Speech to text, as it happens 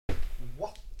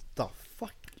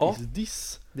Ja. is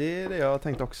this? Det är det jag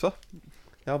tänkte också.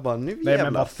 Jag bara, nu Nej, jävlar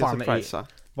men vad ska jag fan surprisa.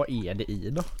 Vad är det i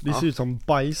då? Det Ja. ser ut som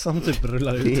bajs som typ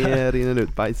rullar ut här. Det rinner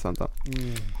ut bajs, Anton.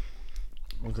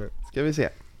 Okej. Ska vi se.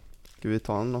 Ska vi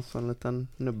ta en liten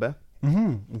nubbe?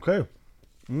 Okej.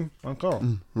 Okej.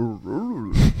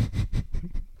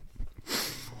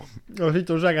 Jag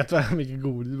sitter och käkar tvär mycket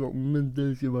godis. Men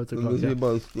det ska bara ta klart.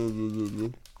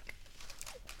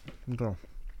 Okej.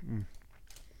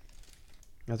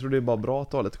 Jag tror det är bara bra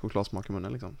att ha lite chokladsmak i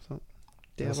munnen liksom. Så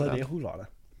Det är det choklad.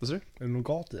 Vad sa du? Är det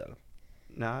nougat i eller?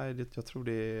 Nej, jag tror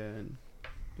det är...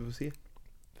 Du får se.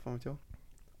 Fan vet jag.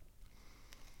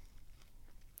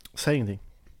 Säg ingenting.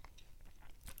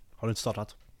 Har du inte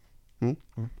startat?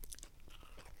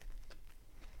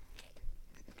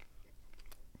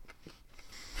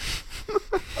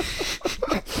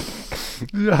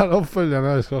 Jävlar, följarna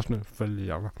är slåss nu.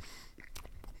 Följarna.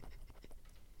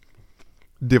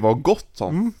 Det var gott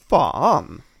som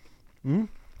fan.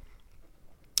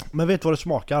 Men vet du vad det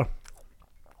smakar?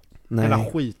 Nej.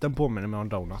 Hela skiten påminner mig om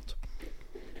donut.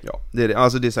 Ja, det är det.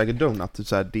 Alltså det är säkert donut, typ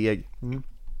så här deg.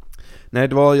 Nej,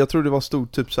 det var, jag tror det var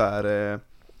stort typ så här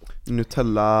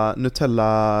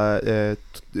Nutella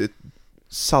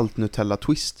salt Nutella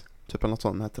twist, typ eller något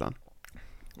sånt heter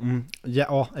den.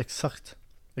 Ja, exakt.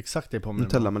 Exakt det påminner mig.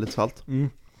 Nutella med lite salt.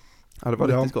 Ja, det var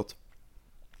riktigt gott.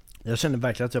 Jag kände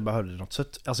verkligen att jag behövde något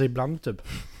sött. Alltså ibland typ.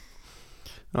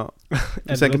 Ja.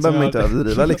 Sen behöver man inte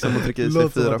överdriva liksom och trycka i sig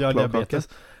 4 chokladkakor.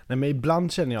 Nej, men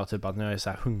ibland känner jag typ att när jag är så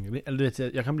här hungrig, eller du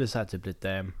vet, jag kan bli så här typ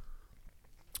lite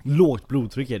lågt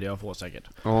blodtryck är det jag får säkert.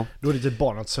 Ja. Då är det typ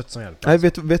bara något sött som hjälper. Nej,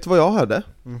 vet du vad jag hörde?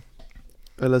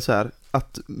 Eller så här,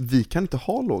 att vi kan inte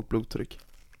ha lågt blodtryck.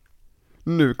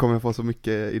 Nu kommer jag få så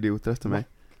mycket idioter efter mig.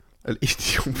 Eller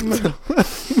idioter.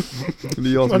 Det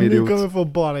är jag som är idiot. Nu kommer få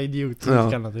bara idioter.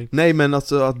 Ja. Nej, men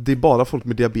alltså att det är bara folk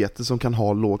med diabetes som kan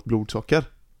ha lågt blodsocker.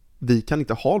 Vi kan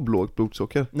inte ha lågt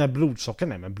blodsocker. Nej, blodsocker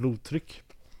nej, men blodtryck.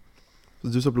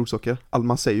 Du sa blodsocker.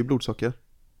 Man säger ju blodsocker.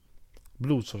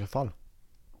 Blodsockerfall.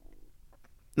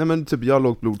 Nej, men typ jag har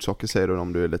lågt blodsocker säger du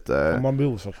om du är lite... Om man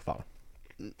blodsockerfall.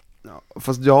 Ja,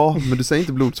 fast ja, men du säger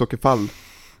inte blodsockerfall.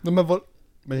 Nej, men vad...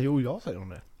 Men jo, jag säger om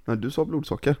det. Nej, du sa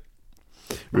blodsocker.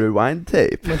 Rewind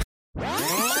tape.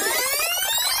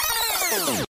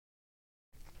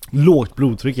 Lågt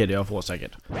blodtryck är det jag får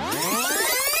säkert.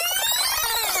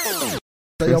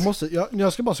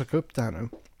 Jag ska bara söka upp det här nu.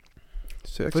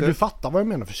 Sök. För du fattar vad jag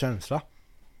menar för känsla.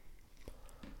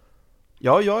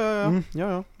 Ja, jag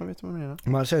vet vad du menar.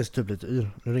 Man känns typ lite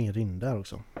yr. Nu ringer in där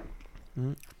också.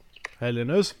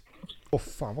 Helenus.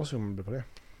 Fan vad sugen man blir på det.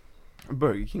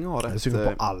 Burger King har Jag är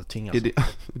sugen på allting alltså.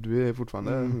 Du är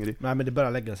fortfarande hungrig. Nej, men det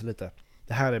börjar lägga sig lite.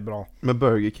 Det här är bra. Men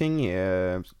Burger King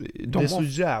är... Det är så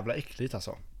jävla äckligt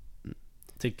alltså.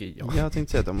 Tycker jag. Jag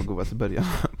tänkte säga att de var goda till början.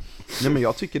 Nej, men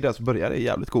jag tycker deras burgare är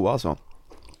jävligt goda alltså.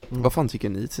 Vad fan tycker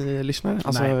ni till lyssnare?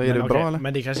 Alltså, nej, är det bra eller?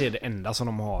 Men det kanske är det enda som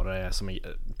de har som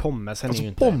är... Pommesen alltså, är ju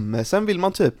inte... Pommesen vill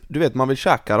man typ, du vet, man vill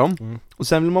käka dem. Och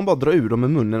sen vill man bara dra ur dem i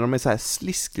munnen. De är så här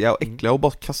sliskliga och äckliga och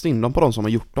bara kasta in dem på de som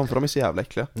har gjort dem. För de är så jävla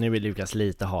äckliga. Nu är Lukas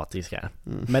lite hatisk här.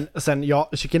 Men sen,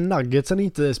 chicken nuggets är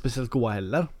inte speciellt goda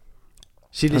heller.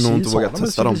 Chili cheese, inte vågat har de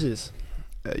testa dem. Cheese?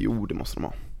 Jo, det måste de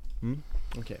ha.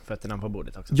 Okej, fötterna på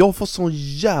bordet också. Jag får sån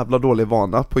jävla dålig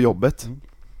vana på jobbet.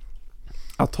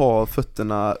 Att ha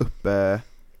fötterna uppe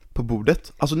på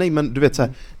bordet. Alltså nej, men du vet så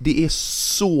här, det är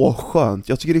så skönt.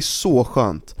 Jag tycker det är så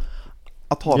skönt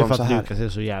att ha dem så här. Det är för att Lukas är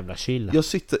så jävla chill.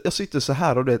 Jag sitter så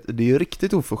här och det är ju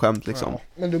riktigt oförskämt liksom. Ja,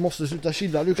 men du måste sluta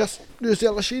chilla, Lukas. Du är så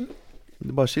jävla chill. Det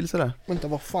är bara chill så där. Vänta,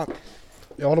 vad fan.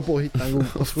 Jag håller på att hitta en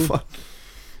god person.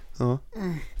 Ja.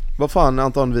 Vad fan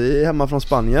Anton, vi är hemma från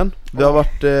Spanien. Vi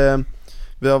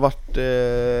har varit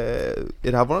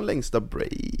är det här vår längsta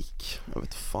break? Jag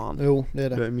vet fan. Jo, det är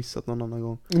det. Vi har missat någon annan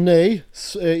gång. Nej,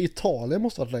 Italien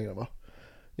måste ha varit längre va?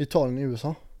 Italien i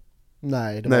USA.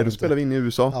 Nej, då spelar vi in i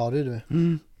USA. Ja, det är det.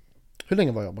 Hur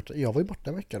länge var jag borta? Jag var ju borta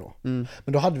en vecka då. Men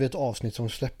då hade vi ett avsnitt som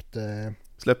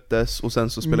släpptes och sen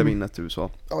så spelade vi in ett i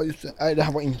USA. Ja, just det. Nej, det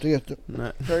här var inte gött.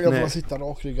 Nej. Jag får sitta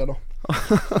rakryggad då.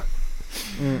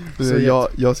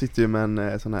 Jag sitter ju med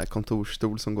en sån här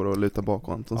kontorsstol som går att luta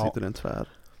bakåt. Som sitter i en tvär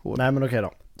hård. Nej, men okej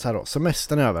då. Så här då,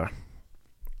 semestern är över.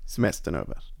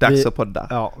 Dags att podda.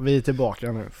 Ja, vi är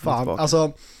tillbaka nu. Fan,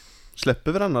 alltså...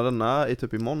 Släpper vi denna i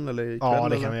typ imorgon eller ikväll? Ja,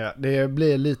 det kan vi göra. Det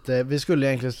blir lite... Vi skulle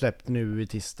egentligen släppt nu i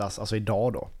tisdags, alltså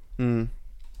idag då. Men,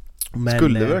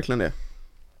 skulle vi verkligen det?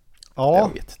 Ja,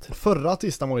 jag vet inte. Förra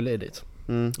tisdagen var ju ledigt.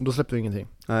 Då släppte vi ingenting.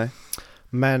 Nej.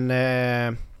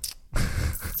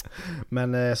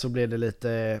 Men så blev det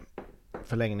lite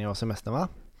förlängning av semestern va?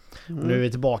 Nu är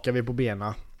vi tillbaka, vi är på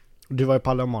bena. Du var ju på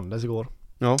alla måndags igår.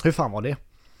 Ja. Hur fan var det?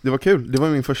 Det var kul, det var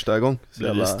min första gång.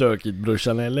 Blev det stökigt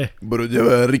brorsan eller? Bro, det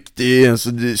var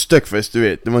riktigt stökfest, du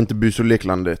vet. Det var inte bus- och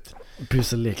leklandet.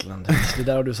 Bus- och leklandet, det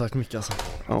där har du sagt mycket alltså.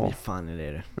 Ja. Ge fan i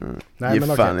det. Nej,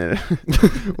 men fan är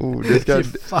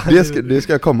det. Det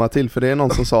ska jag komma till, för det är någon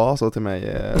som sa så till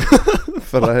mig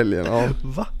förra helgen. Ja.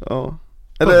 Va? Ja.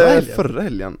 Eller förra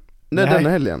helgen. Nej, denna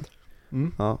helgen.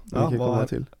 Ja, det kan komma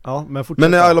till. Ja, men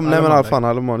fortsätt. Men i alla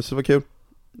fall, så det var kul.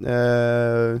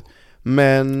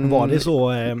 Men var det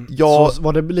så, så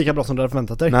var det lika bra som du hade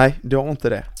förväntat dig? Nej, det var inte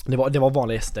det. Det var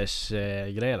vanliga Esters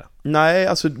grejer. Nej,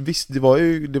 alltså visst, det var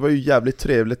ju jävligt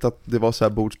trevligt att det var så här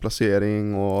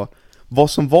bordsplacering, och vad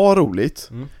som var roligt,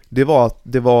 det var att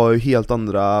det var helt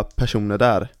andra personer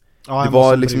där. Ja, det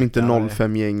var liksom inte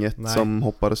 05-gänget som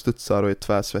hoppar och studsar och är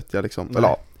tvärsvettiga liksom. Eller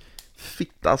ja,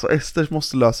 fitta, alltså Esters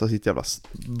måste lösa sitt jävla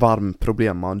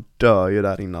varmproblem. Man dör ju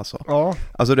där inne alltså. Ja.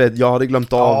 Alltså det, jag hade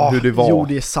glömt av hur det var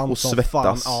det är sant och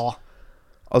svettas. Ja.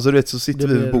 Alltså du vet, så sitter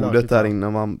vi vid bordet där inne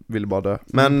och man vill bara dö.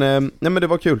 Men, nej men det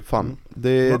var kul, fan.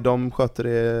 De sköter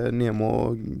det, Nemo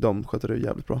och de sköter det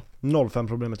jävligt bra.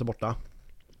 05-problemet är borta.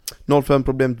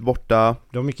 05-problemet är borta.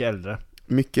 De är mycket äldre.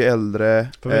 Mycket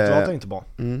äldre. För vet du vad jag tänkte på?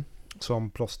 Som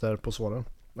plåster på såren.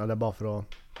 Eller bara för att...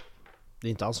 Det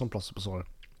är inte alls som plåster på såren.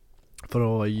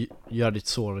 För att göra ditt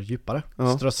sår djupare.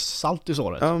 Strö salt i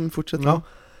såret. Ja, men fortsätt. Ja.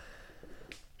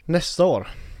 Nästa år.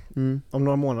 Om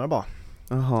några månader bara.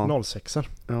 06er.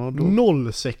 Ja, då.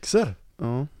 06er.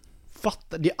 Ja.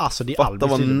 Fatta, det är alltså det är Fatta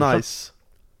vad nice.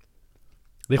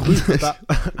 Det är skit.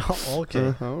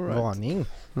 Okej. Varning.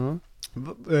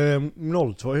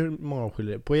 02, hur många år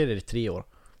skiljer det? På er är det 3 år.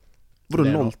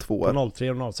 Vadå 02? På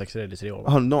 03 och 06 är det 3 år.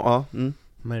 Ja, Men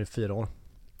det är 4 år.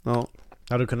 Ja.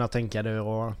 Jag hade kunnat tänka dig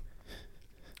och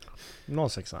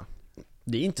 06.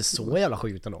 Det är inte så jävla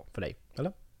sjukt ändå för dig,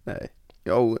 eller? Nej.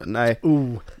 Jo, nej.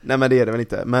 Nej, men det är det väl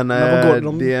inte. Men det är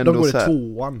ändå de går i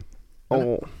 2:an.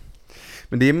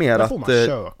 Men det är mer att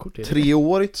körkort, 3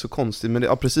 år är inte så konstigt, men det,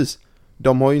 ja precis.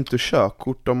 De har ju inte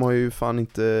körkort, de har ju fan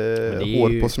inte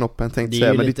hår på snoppen, tänkte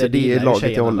säga, men det är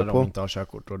laget jag håller på. De inte har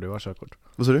körkort och du har körkort.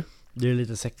 Vad sa du? Det är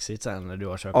lite sexigt sen när du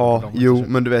har körkort. Ja, jo,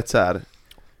 men du vet så här.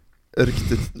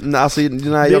 Riktigt,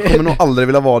 nej, jag kommer nog aldrig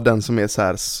vilja vara den som är så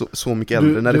här så mycket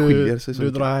äldre när det skiljer sig så du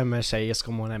mycket. drar hem med en tjej, så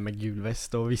kommer hon hem med gul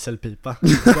väst och visselpipa.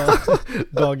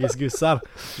 Dagisgussar.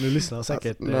 Nu lyssnar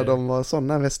säkert när de har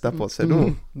sådana västar på sig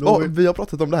då vi har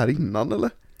pratat om det här innan, eller?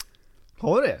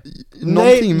 Har det?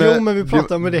 Någonting Nej, men vi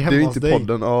pratar med det hemma hos dig. Det är inte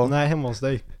podden, ja. Nej, hemma hos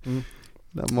dig.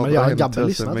 Men jag har Gabbe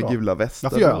lyssnat med gula västar.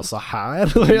 Varför gör jag så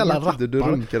här? Och jävla rappar. Du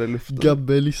runkar i luften.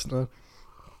 Gabbe lyssnar.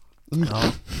 Ja.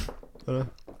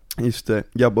 Just det,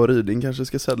 Gabbe och Ryding kanske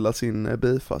ska sädla sin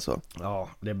beef alltså. Ja,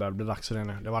 det börjar bli dags för det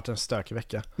nu. Det har varit en stökig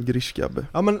vecka. Grish-Gabbe.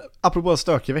 Ja, men apropå en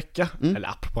stökig vecka. Eller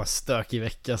apropå en stökig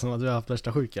vecka, som att vi har haft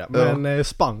värsta sjuka. Men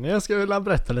Spanien ska vi väl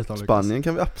berätta lite om. Spanien Lukas.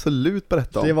 Kan vi absolut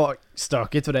berätta om. Det var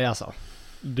stökigt för dig alltså.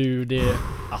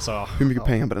 Alltså, hur mycket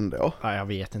pengar brände jag? Nej, jag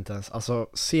vet inte ens. Alltså,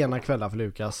 sena kvällar för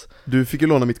Lukas. Du fick ju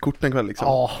låna mitt kort en kväll liksom.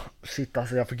 Ja, shit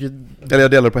alltså, jag fick ju... Eller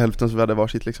jag delade på hälften så vi hade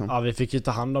varsitt liksom. Ja, vi fick ju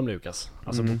ta hand om Lukas.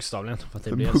 Alltså bokstavligen. För att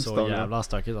det blev så jävla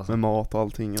stökigt alltså. Med mat och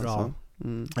allting alltså. Ja.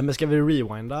 Men ska vi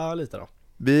rewinda lite då?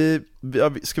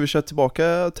 Ska vi köra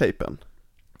tillbaka tejpen?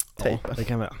 Ja, det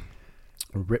kan vi göra.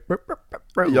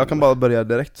 Jag kan bara börja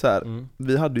direkt så här.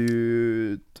 Vi hade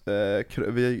ju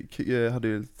hade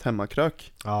ju ett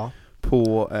hemmakrök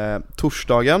på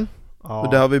torsdagen.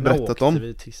 Och det har vi berättat om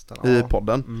i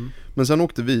podden. Men sen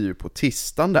åkte vi ju på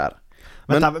tisdagen där.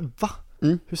 Vänta, va?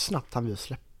 Hur snabbt hann vi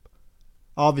släppa?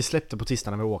 Ja, vi släppte på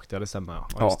tisdagen när vi åkte, det stämmer.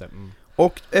 Ja, just det.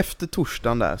 Och efter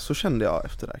torsdagen där så kände jag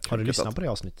efter det här. Har du lyssnat på det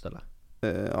avsnittet eller?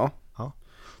 Ja.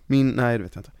 Nej, det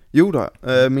vet jag inte. Jo då,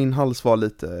 min hals var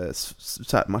lite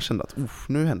så här, man kände att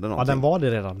nu händer någonting. Ja, den var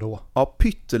det redan då. Ja,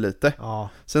 pyttelite. Ja.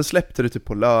 Sen släppte det typ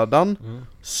på lördagen.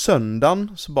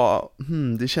 Söndagen så bara,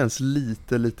 det känns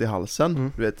lite i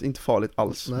halsen. Du vet, inte farligt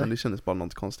alls, men det kändes bara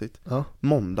något konstigt. Ja.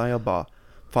 Måndag jag bara,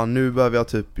 fan nu behöver jag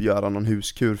typ göra någon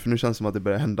huskur, för nu känns det som att det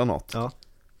börjar hända något. Ja.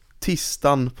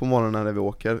 Tisdagen på morgonen när vi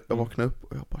åker, jag vaknar upp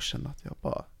och jag bara känner att jag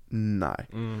bara, nej.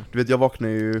 Du vet, jag vaknar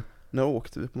ju, när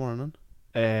åkte vi på morgonen?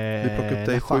 Vi plockade upp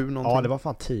dig 7 någonting. Ja, det var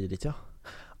fan tidigt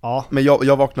ja. Men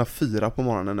jag vaknade 4 på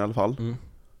morgonen i alla fall.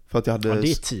 För att jag hade... Ja,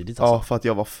 det är tidigt alltså. Ja, för att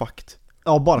jag var fucked.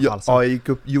 Ja, bara för jag gick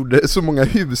upp, gjorde så många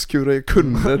huskurer jag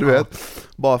kunde, du vet.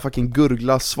 Bara fucking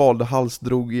gurgla, svalde hals,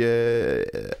 drog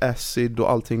acid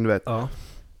och allting, du vet. Ja.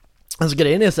 Alltså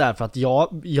grejen är så här, för att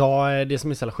jag det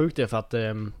som är så jävla sjukt är för att,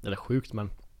 eller sjukt,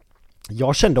 men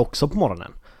jag kände också på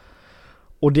morgonen.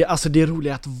 Och det är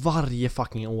roligt att varje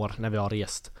fucking år när vi har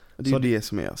rest, det är det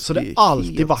som är. Så det har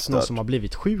alltid varit någon som har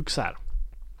blivit sjuk så här.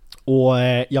 Och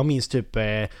jag minns typ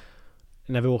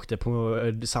när vi åkte på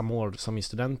samma år som min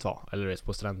student var, eller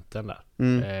på studenten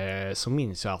där, så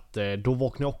minns jag att då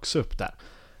vaknade jag också upp där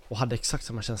och hade exakt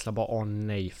samma känsla, bara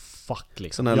nej, fuck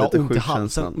liksom. Jag har ont i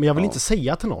halsen, men jag vill inte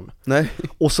säga till någon. Nej.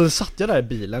 Och så satt jag där i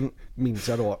bilen, minns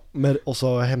jag då, och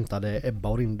så hämtade Ebba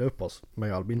och ringde upp oss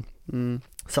med Albin.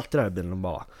 Satt där i bilen och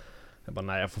bara,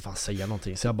 nej, jag får fan säga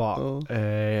någonting. Så jag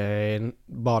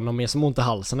bara någon mer som ont i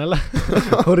halsen eller?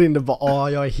 Och ringde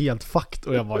bara, jag är helt fucked.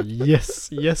 Och jag bara, yes.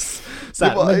 Så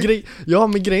här,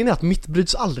 men grejen är att mitt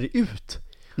bryts aldrig ut.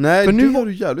 Nej, för nu var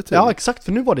du jävligt trevligt. Ja, exakt,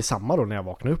 för nu var det samma då när jag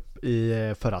vaknade upp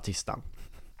i förra tisdagen.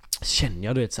 Känner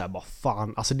jag, du vet, så här, bara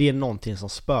fan, alltså det är någonting som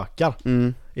spökar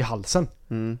i halsen.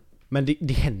 Men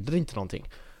det händer inte någonting.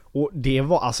 Och det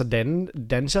var, alltså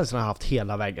den känslan har jag haft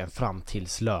hela vägen fram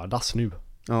tills lördags nu.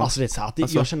 Ja. Alltså det är så här,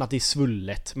 att jag känner att det är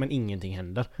svullet, men ingenting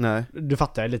händer. Nej. Du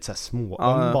fattar, jag är lite så här små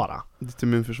bara. Ditt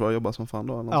immunförsvar jobbar som fan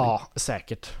då eller ja,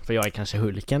 säkert. För jag är kanske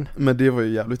hulken. Men det var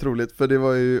ju jävligt roligt. För det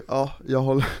var ju,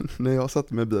 när jag satt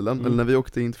med bilen, eller när vi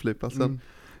åkte in till flygplatsen,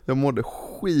 jag mådde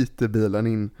skit i bilen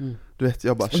in. Du vet,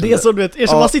 jag bara kände, det är så, du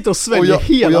vet, man sitter och sväljer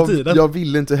hela tiden. Jag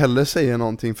ville inte heller säga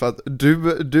någonting, för att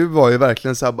du var ju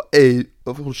verkligen såhär bara, ej,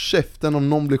 håll käften om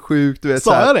någon blir sjuk, du vet.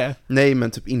 Sa jag det? Nej,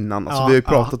 men typ innan, alltså vi har ju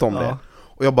pratat om det.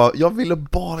 Och jag bara,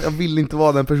 jag ville inte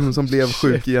vara den person som blev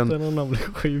sjuk igen.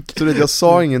 Så det, jag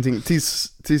sa ingenting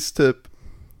tills typ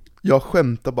jag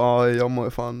skämtade bara, jag mår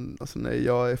fan, alltså nej,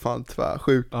 jag är fan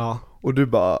tvärsjuk. Och du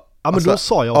bara, ja, men alltså, då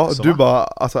sa jag också. Du bara,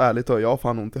 alltså ärligt då, jag har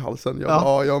fan ont i halsen. Jag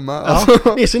bara, jag med.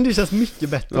 Det känns mycket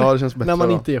bättre. Ja, det känns bättre när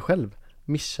man inte är själv.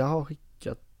 Mischa har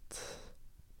skickat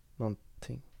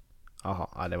någonting.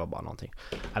 Jaha, det var bara någonting.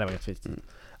 Det var helt fint.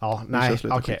 Ja, nej,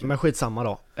 okej, men skitsamma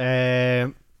då.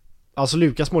 Alltså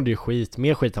Lukas mådde ju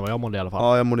mer skit än vad jag mådde i alla fall.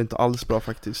 Ja, jag mådde inte alls bra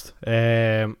faktiskt.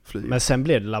 Men sen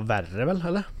blev det värre väl,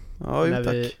 eller? Ja, ju,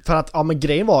 tack. För att, men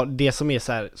grejen var, det som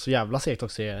är så jävla segt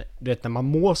också är, du vet, när man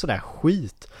mår sådär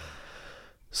skit,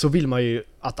 så vill man ju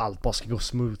att allt bara ska gå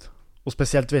smooth. Och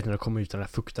speciellt, vet, när det kommer ut den där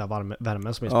fuktiga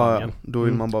värmen som är i Spanien. Ja, då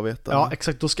vill man bara veta. Ja,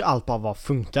 exakt, då ska allt bara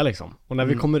funka liksom. Och när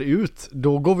vi kommer ut,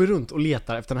 då går vi runt och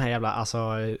letar efter den här jävla, alltså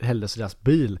Helles och deras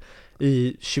bil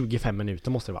i 25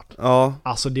 minuter måste det varit. Ja.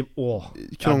 Alltså det,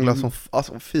 krångla som,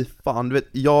 alltså fy fan, du vet,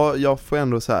 jag får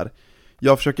ändå så här.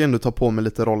 Jag försöker ändå ta på mig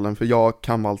lite rollen, för jag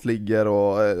kan allt ligger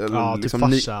och liksom,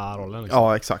 farsa-rollen liksom.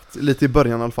 Ja, exakt. Lite i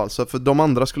början i alla fall. Så för de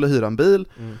andra skulle hyra en bil,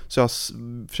 så jag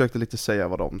försökte lite säga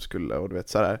vad de skulle och du vet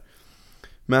så här.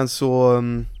 Men så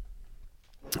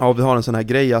vi har en sån här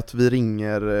grej att vi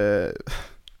ringer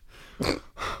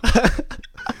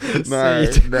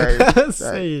nej.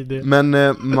 Säg det. Men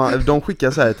de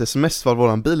skickar så här ett sms för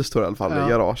våran bil står i alla fall i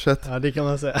garaget. Ja, det kan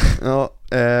man säga. Ja,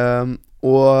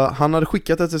 och han hade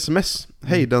skickat ett sms.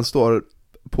 Hej, den står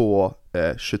på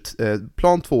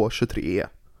plan 2 23E.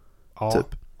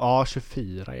 Typ. Ja,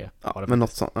 24E. Ja, men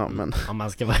något sånt. Ja, men om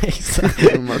man ska vara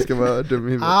exakt. man ska vara dum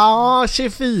i huvudet. Ja,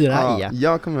 24E. Ja,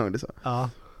 jag kommer ihåg det så. Ja.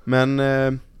 Men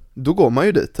då går man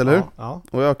ju dit, eller hur? Ja.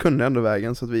 Och jag kunde ändå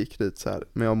vägen, så att vi gick dit så här.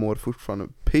 Men jag mår fortfarande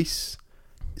piss.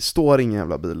 Står inga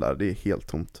jävla bilar, det är helt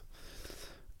tomt.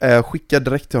 Skickar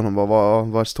direkt till honom,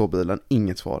 var står bilen?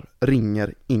 Inget svar.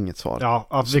 Ringer, inget svar.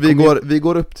 Ja, så vi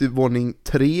går upp till våning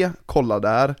 3, kollar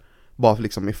där. Bara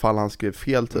liksom ifall han skrev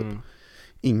fel typ.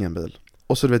 Ingen bil.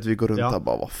 Och så vet vi går runt där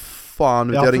bara, vad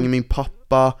fan, jag ringer min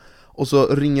pappa. Och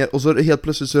så helt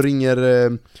plötsligt så ringer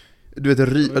du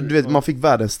vet man fick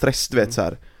världens stress, du vet så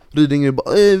här. Ringer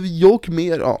bara, jag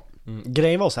mer, ja.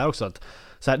 Grejen var så här också att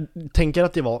så här, tänker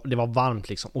att det var varmt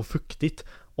liksom och fuktigt.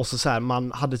 Och så här,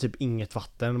 man hade typ inget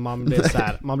vatten. Man blev så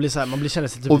här, man blev kände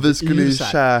sig typ. Och vi skulle ju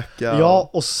käka. Ja,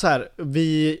 och så här,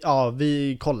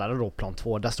 vi kollade då plan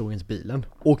 2, där stod inte bilen.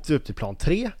 Åkte upp till plan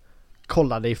 3,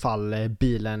 kollade ifall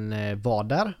bilen var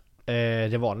där.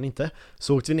 Det var den inte.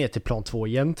 Så åkte vi ner till plan 2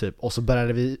 igen typ. Och så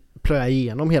började vi plöja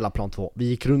igenom hela plan 2. Vi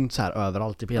gick runt så här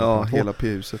överallt i hela plan 2. Hela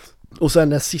P-huset. Och sen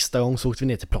den sista gången så åkte vi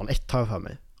ner till plan 1, har jag för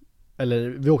mig. Eller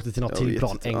vi åkte till något till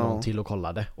plan en gång till och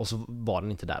kollade. Och så var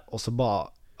den inte där. Och så bara,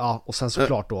 och sen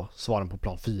såklart då så var den på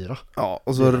plan 4. Ja,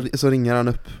 och så ringer han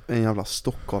upp en jävla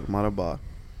stockholmare och bara,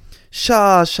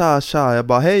 Tja. Jag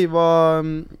bara, hej, vad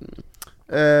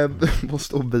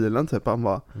står bilen typ? Han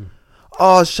bara,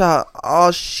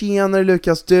 tjenare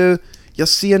Lukas, du, jag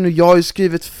ser nu, jag har ju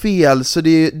skrivit fel, så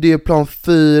det är plan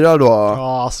 4 då.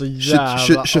 Ja, så jävla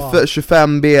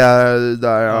 25B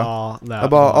där, ja. Jag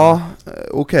bara,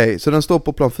 okej, så den står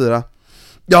på plan 4.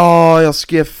 Ja, jag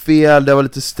skrev fel, det var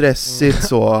lite stressigt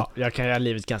så. Ja, jag kan göra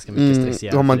livet ganska mycket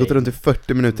stressigare. Då har man gått runt i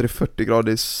 40 minuter i 40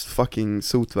 grader fucking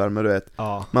sotvärme, du vet.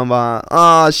 Ja. Man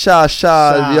bara, tja,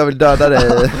 jag vill döda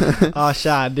dig.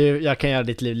 Tja, jag kan göra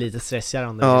ditt liv lite stressigare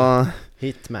om det Ja.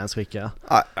 Hitman skicka.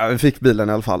 Ja, vi fick bilen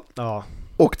i alla fall. Ja.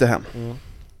 Åkte hem.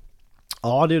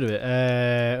 Ja, det gjorde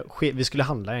vi. Vi skulle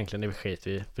handla egentligen, det skit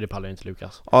vi, för det pallar ju inte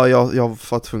Lukas. Ja, jag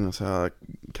var tvungen så jag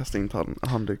kastade in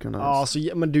handduken. Ja,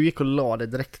 men du gick och la det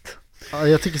direkt. Ja,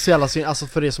 jag tycker så jävla synd, alltså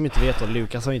för det som inte vet då,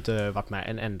 Lukas har inte varit med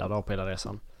en enda dag på hela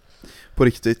resan. På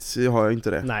riktigt, jag har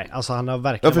inte det. Nej, alltså han har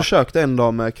verkligen Jag försökte en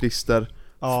dag med Christer,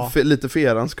 lite för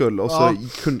erans skull, och så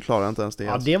klarade jag inte ens det.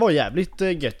 Ja, det var jävligt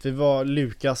gött. Vi var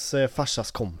Lukas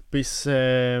farsas kompis,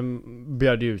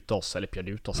 bjöd ut oss,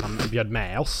 han bjöd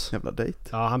med oss. Jävla dejt.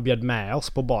 Ja, han bjöd med oss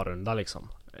på barrunda liksom,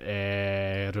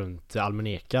 runt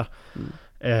Almeneka.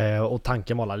 Och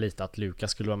tanken var lite att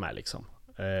Lukas skulle vara med liksom.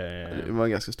 Det var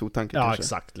en ganska stor tanke. Ja, kanske.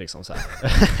 exakt liksom så här.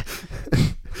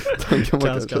 Tanken var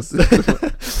ganska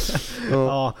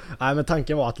ja, nej, men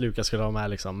tanken var att Lukas skulle vara med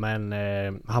liksom, men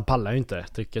han pallar ju inte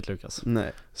trycket, Lukas.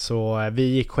 Nej. Så vi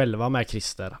gick själva med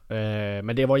Christer.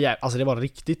 Men det var alltså det var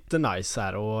riktigt nice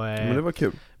här, och men det var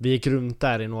kul. vi gick runt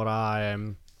där i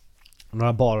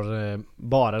några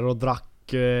barer och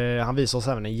drack. Han visade oss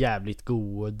även en jävligt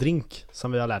god drink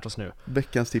som vi har lärt oss nu.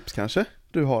 Veckans tips kanske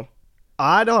du har?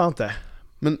 Nej, det har jag inte.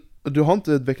 Men du har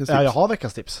inte ett veckans tips? Ja, jag har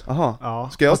veckans tips. Aha. Ja.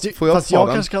 Får jag ta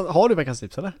den? Kanske har du veckans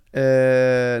tips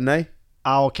eller? Nej.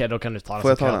 Okej, då kan du ta den.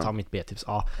 Får jag så kan ta jag ta mitt B-tips.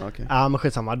 Ja. Okay. Men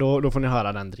skitsamma, då får ni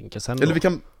höra den drinken sen. Eller vi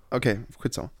kan... Okej,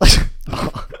 skitsamma.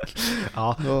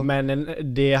 Ja, men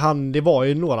det var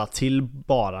ju några till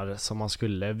barar som man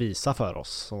skulle visa för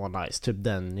oss som var nice, typ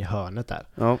den i hörnet där.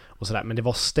 Ja. Och sådär, men det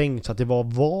var stängt så att det var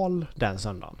val den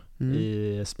söndagen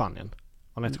i Spanien.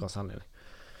 Av nättkonstig anledning.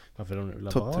 Varför de nu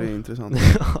Topp 3 intressant.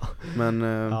 Men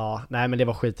ja, nej, men det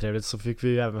var skittrevligt. Så fick vi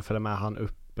ju även följa med han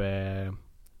upp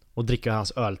och dricka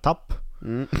hans öltapp.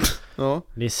 Ja.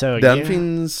 Det sög. Den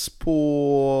finns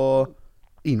på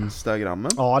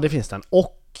Instagrammen. Ja, det finns den.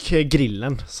 Och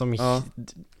grillen som är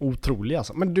otrolig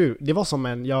alltså. Men du, det var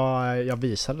som jag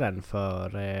visade den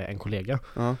för en kollega.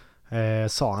 Ja.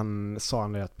 Sa han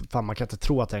att fan, man kan inte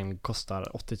tro att den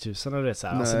kostar 80 000 eller det så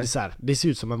här. Alltså, det är så här, det ser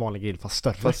ut som en vanlig grill fast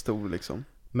större. Fast stor liksom.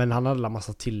 Men han hade en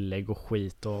massa tillägg och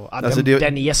skit och alltså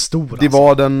den är stor. Det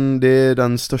var det är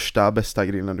den största, bästa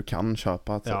grillen du kan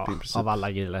köpa typ, ja, av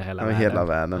alla grillar i hela världen. Hela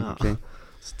världen, ja. Okay.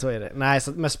 Så är det. Nej,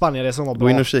 så med Spanien det som var bra. Gå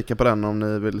in och kika på den om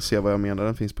ni vill se vad jag menar.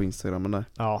 Den finns på Instagram där.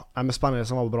 Ja, med Spanien det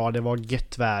som var bra, det var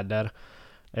gött väder.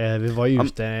 Vi var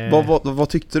ute. Vad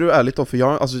tyckte du ärligt då?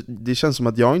 För det känns som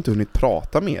att jag inte hunnit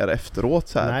prata mer efteråt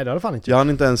så här. Nej, det har du fan inte. Jag hann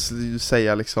inte ens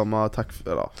säga liksom tack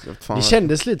för det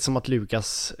kändes lite som att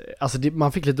Lukas, alltså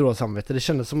man fick lite dåligt samvete. Det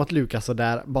kändes som att Lukas var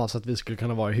där bara så att vi skulle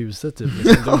kunna vara i huset typ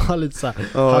liksom. Det var lite så här,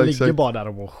 han exakt. ligger bara där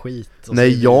och mår skit och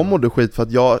nej, jag mådde skit för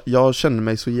att jag kände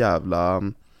mig så jävla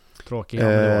tråkig.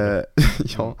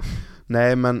 ja.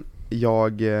 Nej, men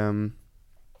jag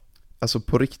alltså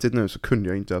på riktigt nu så kunde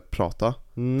jag inte prata.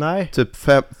 Nej. Typ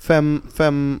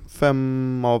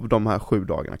fem av de här 7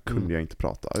 dagarna kunde jag inte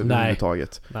prata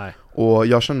överhuvudtaget. Nej. Och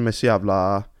jag kände mig så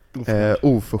jävla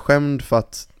oförskämd för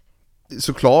att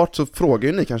såklart så frågar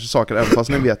ju ni kanske saker även fast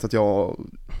ni vet att jag har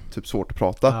typ svårt att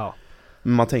prata. Ja.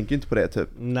 Men man tänker inte på det typ.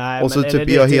 Nej, och så men typ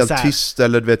är jag helt tyst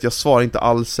eller du vet jag svarar inte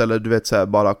alls eller du vet så här,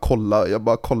 jag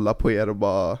bara kollar på er och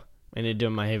bara. Är ni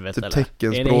dumma i huvudet typ eller?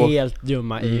 Teckenspråk. Är ni helt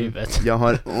dumma i huvudet? Jag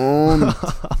har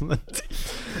ont.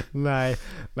 Nej,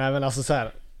 men alltså så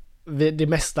här, det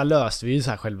mesta löste vi ju så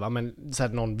här själva, men så här,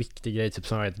 någon viktig grej typ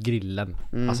som var grillen.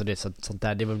 Alltså det sånt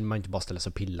där, det vill man inte bara ställa sig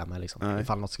och pilla med liksom.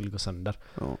 Ifall något skulle gå sönder.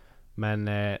 Ja. Men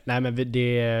nej, men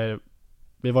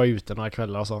vi var ute några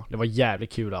kvällar och så. Det var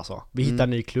jävligt kul alltså. Vi hittade en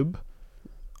ny klubb.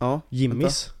 Ja.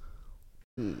 Jimmys.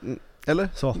 Eller?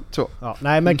 Så. Ja,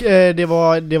 nej, men det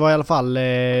var i alla fall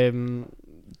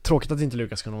tråkigt att inte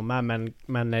Lukas kunde vara med,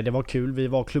 men det var kul. Vi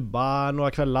var klubba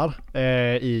några kvällar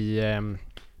i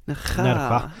Närsjö.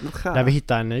 Där vi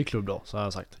hittade en ny klubb då, så har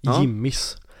jag sagt. Ja.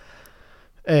 Jimmys.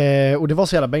 Och det var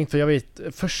så jävla bänkt, för jag vet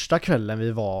första kvällen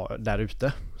vi var där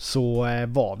ute så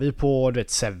var vi på, du vet,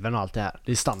 Seven och allt det här.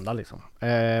 Det är standard liksom.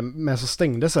 Men så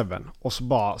stängde Seven och så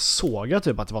bara såg jag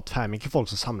typ att det var tvärmycket folk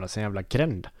som samlades i en jävla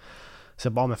gränd. Så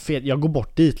jag bara, men fel, jag går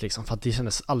bort dit liksom, för att det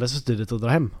kändes alldeles för tidigt att dra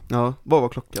hem. Ja, vad var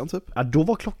klockan typ? Ja, då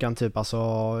var klockan typ, alltså,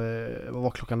 vad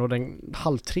var klockan då?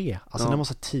 2:30. Alltså den var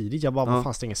så tidigt, jag bara, vad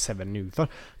fan stänger Seven nu för?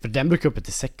 För den brukar upp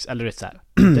till 6, eller rätt så här.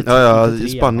 Ja, i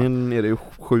Spanien är det ju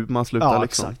 7 man slutar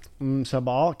liksom. Exakt. Så jag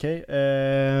bara, okej.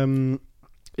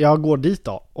 Jag går dit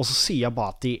då, och så ser jag bara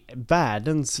att det är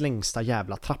världens längsta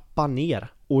jävla trappa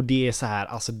ner. Och det är så här,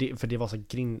 alltså för det var så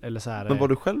eller så här. Men var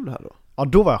du själv här då? Ja,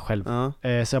 då var jag själv. Ja.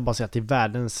 Så jag bara säger att det är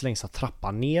världens längsta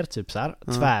trappa ner, typ så här.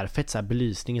 Tvärfett så här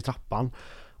belysning i trappan.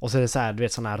 Och så är det så här, du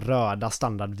vet, såna här röda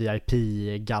standard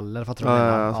VIP-galler, för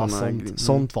att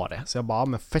sånt var det. Så jag bara,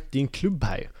 men fett, det är en klubb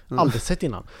här ju. Aldrig sett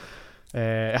innan.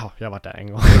 Jag har varit där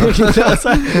en gång.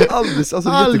 Aldrig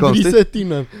sett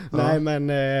innan. Nej,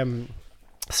 men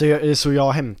så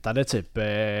jag hämtade typ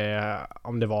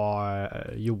om det var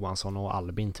Johansson och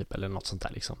Albin typ, eller något sånt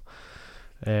där liksom.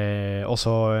 Och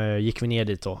så gick vi ner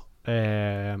dit då.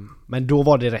 Men då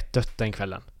var det rätt dött den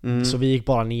kvällen. Så vi gick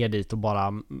bara ner dit och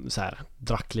bara så här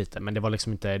drack lite, men det var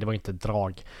liksom inte, det var inte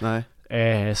drag. Nej.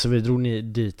 Så vi drog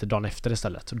dit dagen efter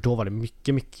istället. Då var det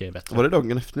mycket bättre. Var det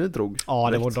dagen efter ni drog?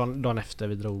 Ja, det var dagen efter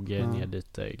vi drog ner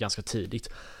dit ganska tidigt.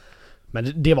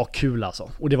 Men det var kul alltså.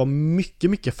 Och det var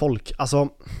mycket folk. Alltså,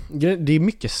 det är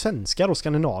mycket svenskar och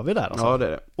skandinavier där alltså. Ja, det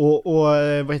är det. Och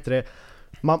vad heter det?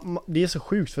 Det är så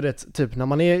sjukt, för det typ när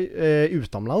man är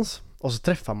utomlands och så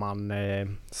träffar man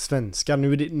svenskar.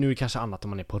 Nu är det kanske annat om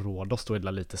man är på Rhodos, då är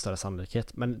det lite större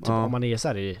sannolikhet. Men typ om man är så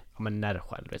här i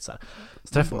Närsjö, du vet så här,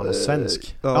 så träffar man en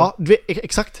svensk. Ja, du vet,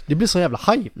 exakt. Det blir så jävla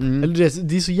hype. Eller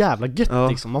det är så jävla gött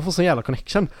liksom. Man får så jävla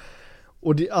connection.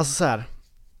 Och det, alltså så här.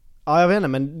 Ja, jag vet inte,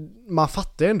 men man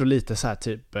fattar ändå lite så här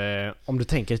typ om du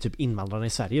tänker typ invandrarna i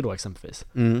Sverige då exempelvis.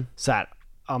 Så här,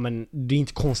 ja, men det är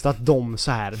inte konstigt att de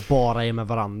så här bara är med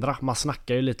varandra. Man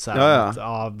snackar ju lite så här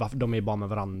att de är bara med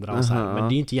varandra och så här. Men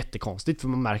det är inte jättekonstigt, för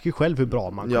man märker ju själv hur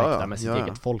bra man connectar med sitt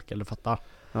eget folk, eller fattar.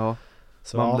 Ja.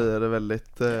 Så man blir det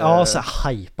väldigt ja, så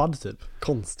här hypad typ.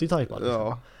 Konstigt hypad.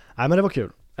 Ja. Nej, men det var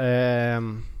kul.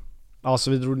 Ja,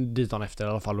 så vi drog dit dagen efter i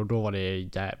alla fall, och då var det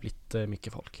jävligt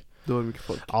mycket folk. Det var mycket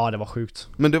folk. Ja, det var sjukt.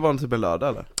 Men det var typ en lördag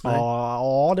eller?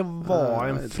 Ja, det var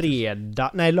en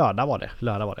fredag. Nej, lördag var det.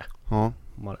 Ja.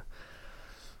 Var det.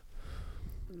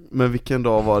 Men vilken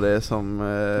dag var det som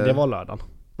det var lördagen.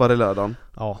 Var det lördagen?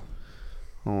 Ja.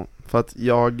 Ja, för att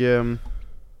jag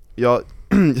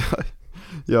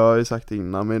har ju sagt det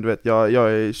innan, men du vet,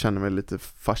 jag känner mig lite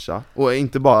farsa. Och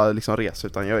inte bara liksom resa,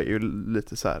 utan jag är ju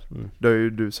lite så här. Det har ju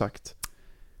du sagt.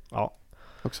 Ja.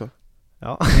 Också.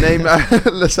 Ja. Nej, men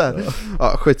eller så här.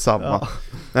 Ja, skitsamma. Ja.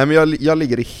 Nej, men jag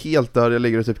ligger i helt död. Jag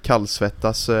ligger och typ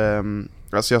kallsvettas.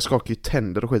 Alltså jag skakar ju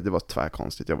tänder och skit. Det var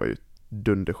tvärkonstigt. Jag var ju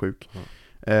dundersjuk.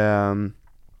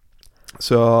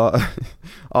 Så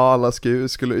ja, alla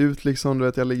skulle ut liksom. Du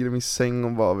vet, jag ligger i min säng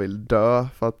och bara vill dö,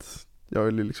 för att jag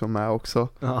vill ju liksom med också.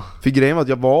 Ja. För grejen var att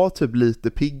jag var typ lite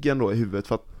pigg ändå i huvudet,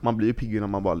 för att man blir ju pigg när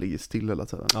man bara ligger still hela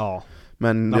tiden. Ja.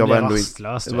 Men man jag var blir ändå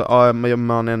rastlös, inte. Ja, men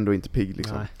man är ändå inte pigg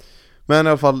liksom. Nej. Men i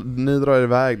alla fall, ni drar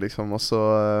iväg liksom, och så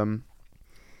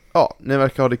ja, ni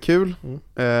verkar ha det kul.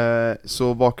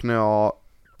 Så vaknar jag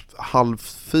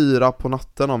 3:30 på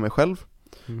natten av mig själv.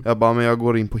 Jag bara, men jag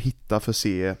går in på Hitta för att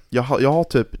se. Jag har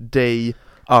typ dig,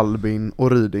 Albin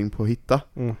och Ryding på Hitta.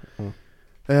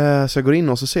 Så jag går in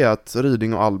och så ser jag att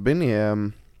Ryding och Albin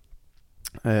är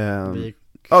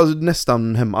alltså,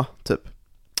 nästan hemma typ.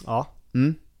 Ja.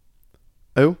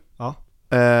 Jo. Ja.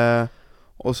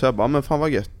 Och så jag bara, men fan vad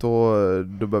gött, då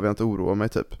behöver jag inte oroa mig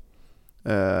typ.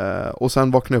 Och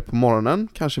sen vaknar jag upp på morgonen,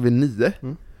 kanske vid 9.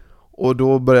 Och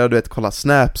då börjar jag kolla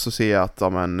snaps och se att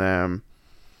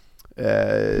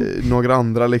några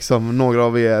andra liksom, några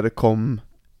av er kom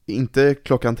inte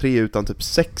 3:00 utan typ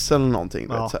 6 eller någonting.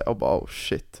 Ja. Vet, så jag bara, oh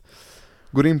shit.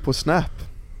 Går in på Snap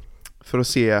för att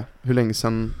se hur länge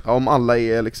sedan, om alla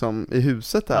är liksom i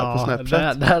huset här på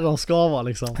Snapchat. Där de ska vara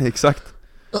liksom. Exakt.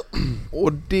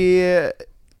 Och det,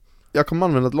 jag kommer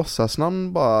använda ett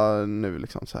låtsasnamn bara nu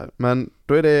liksom så här. Men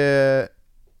då är det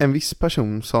en viss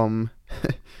person som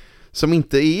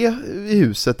inte är i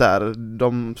huset där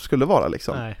de skulle vara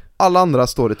liksom. Nej. Alla andra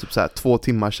står det typ så här 2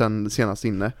 timmar sedan senast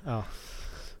inne. Ja.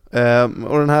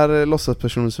 Och den här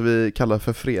låtsaspersonen som vi kallar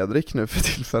för Fredrik nu för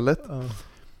tillfället.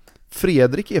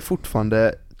 Fredrik är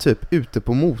fortfarande typ ute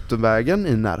på motorvägen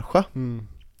i Närsjö.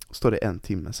 Står det 1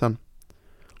 timme sedan.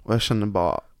 Och jag känner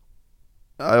bara,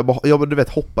 jag du vet,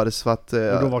 hoppades för att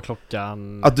och då var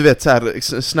klockan att du vet så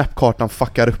här, snapkartan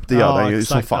fuckar upp, det gör den ju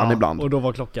som fan ibland. Och då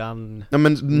var klockan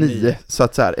 9, så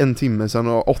att så här 1 timme sedan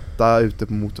och 8 ute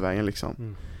på motorvägen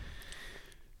liksom.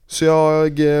 Så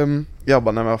jag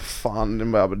bara, nej men vad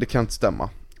fan, det kan inte stämma.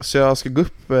 Så jag ska gå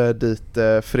upp dit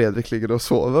Fredrik ligger och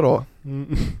sover då.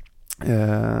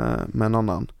 Med en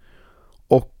annan.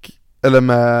 Eller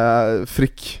med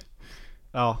Frick.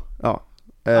 Ja. Ja.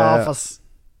 Fast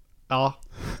ja.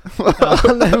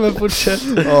 Nej men fortsätt.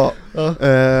 Ja.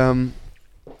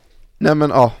 Nej men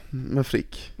ja, med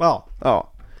Frick.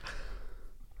 Ja.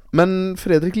 Men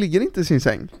Fredrik ligger inte i sin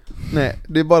säng. Nej,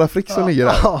 det är bara Frick som ligger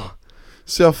där.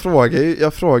 Så jag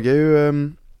frågar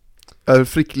ju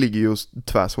Frick ligger ju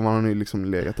tvärsov, han har ju liksom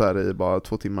legat där i bara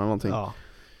 2 timmar eller någonting. Ja.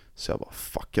 Så jag bara,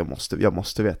 fuck, jag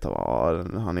måste veta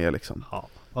vad han är liksom. Ja.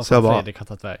 Vad Så jag fan bara, Fredrik har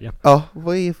tagit vägen? Ja,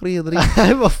 vad är Fredrik?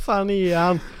 Vad fan är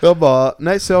han? Jag bara,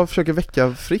 nej, så jag försöker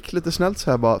väcka Frick lite snällt så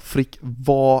jag bara, Frick,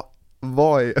 vad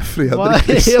är Fredrik? Vad är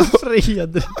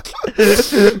Fredrik?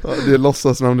 Ja, det är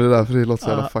låtsasnamn det där, för det låter så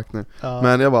jävla fuck nu.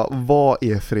 Men jag bara, vad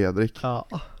är Fredrik? Ja.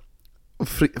 Och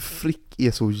Frick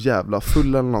är så jävla full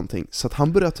eller någonting, så att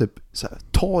han börjar typ så här,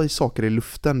 ta i saker i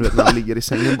luften, du vet, när han ligger i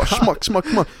sängen, bara smack,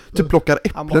 typ plockar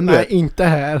äpplen, du vet. Nej, inte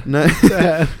här. Nej, inte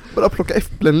här. bara plocka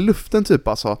äpplen i luften typ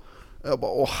alltså. Jag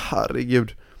bara, åh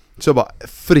herregud. Så jag bara,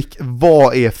 Frick,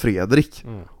 vad är Fredrik?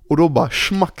 Och då bara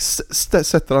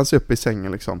sätter han sig upp i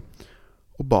sängen liksom.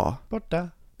 Och bara, borta.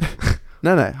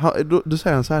 nej, då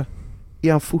säger han så här,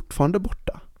 är han fortfarande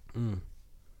borta?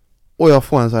 Och jag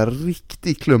får en så här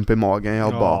riktig klump i magen.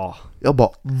 Jag bara,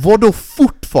 vadå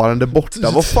fortfarande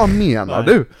borta? Vad fan menar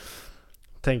du?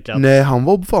 Tänk att... Nej, han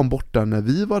var fan borta när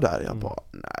vi var där. Jag bara,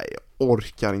 nej, jag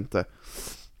orkar inte.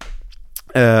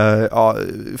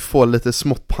 Får lite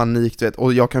smått panik, du vet.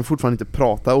 Och jag kan fortfarande inte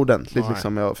prata ordentligt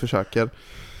liksom. Jag försöker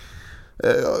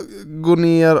gå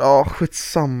ner,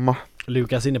 skitsamma.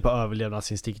 Lukas är inne på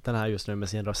överlevnadsinstinkten här just nu med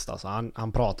sin röst, alltså.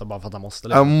 Han pratar bara för att han måste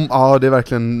liksom. Ja, det är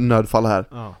verkligen nödfall här.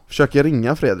 Försöker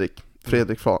ringa Fredrik.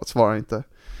 Fredrik svarar inte.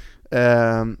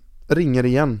 Ringer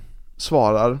igen.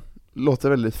 Svarar. Låter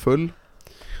väldigt full.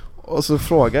 Och så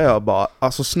frågar jag bara,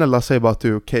 alltså snälla säg bara att du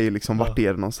är okej, liksom, vart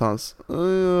är det någonstans?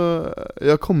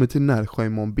 Jag kommer till Närsjö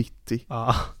imorgon bitti.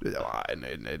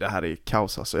 Nej, det här är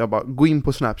kaos alltså. Jag bara, gå in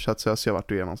på Snapchat så jag ser vart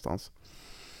du är någonstans.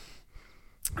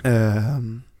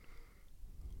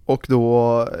 Och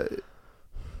då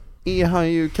är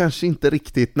han ju kanske inte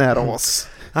riktigt nära oss.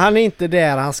 Han är inte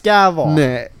där han ska vara.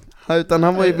 Nej, utan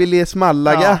han var ju Villes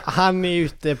Malaga. Ja, han är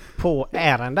ute på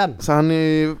ärenden. Så han är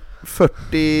ju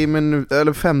 40 minuter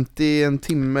eller 50 en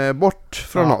timme bort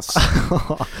från oss.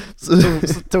 Så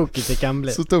tokigt det kan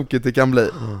bli. Så tokigt det kan bli.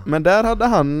 Men där hade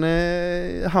han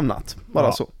hamnat,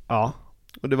 bara så. Ja.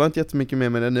 Och det var inte jättemycket mer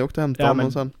med det. Ni åkte och hämtade honom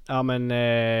och sen. Ja, men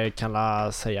kan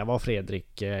jag säga vad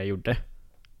Fredrik gjorde?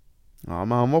 Ja,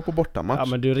 men han var på bortamatch. Ja,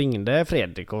 men du ringde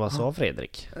Fredrik och vad sa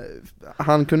Fredrik?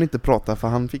 Han kunde inte prata för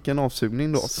han fick en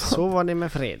avsugning då. Så var det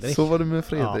med Fredrik. Så var det med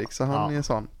Fredrik, så han är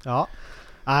sån. Ja.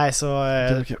 Nej,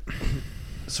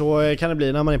 så kan det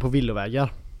bli när man är på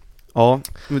villovägar. Ja,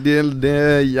 det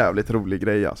är en jävligt rolig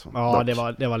grej alltså. Ja,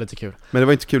 det var lite kul. Men det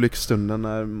var inte kul i stunden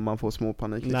när man får små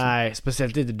panik liksom. Nej,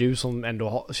 speciellt inte du som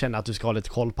ändå känner att du ska ha lite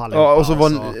koll på alla. Ja, och så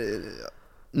var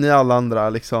ni alla andra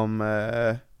liksom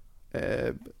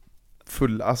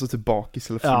full, alltså typ bakis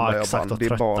eller fulla. Ja, exakt, det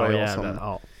är bara jag som...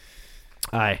 Ja.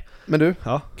 Nej. Men du,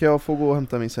 kan jag få gå och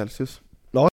hämta min Celsius?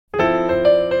 Ja.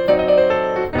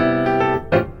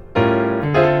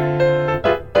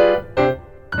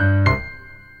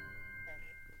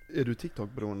 Är du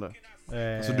TikTok-beroende?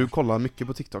 Alltså du kollar mycket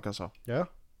på TikTok alltså? Ja.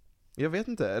 Jag vet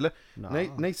inte, eller?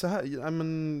 Nej, så här, nej,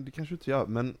 men det kanske du inte gör.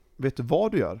 Men vet du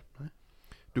vad du gör? Nej.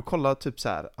 Du kollar typ så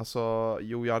här, alltså,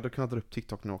 jo jag hade kunnat dra upp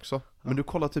TikTok nu också. Men du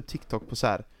kollar typ TikTok på så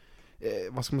här,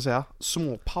 vad ska man säga?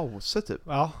 Små pauser typ.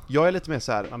 Ja. Jag är lite mer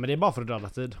så här. Ja, men det är bara för att döda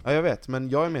tid. Ja, jag vet, men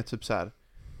jag är mer typ så här.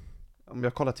 Om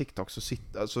jag kollar TikTok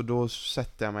så då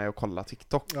sätter jag mig och kollar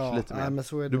TikTok lite mer. Men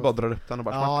så är det du bara drar upp den och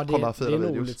bara kollar 4 videos. Ja,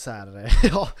 det är nog lite så här,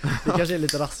 ja, det kanske är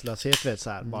lite rastlöshet, vet så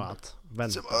här, bara att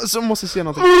vänta. Så måste se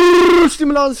någonting.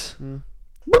 Stimulans!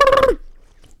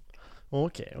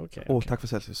 Okej. Tack för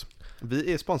Celsius.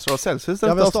 Vi är sponsrade av Celsius.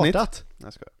 Ja, vi har startat.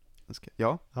 Jag ska.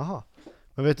 Ja. Jaha.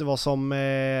 Men vet du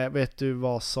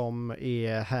vad som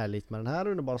är härligt med den här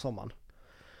underbara sommaren?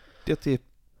 Det är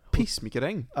pissmycket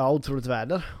regn. Ja, otroligt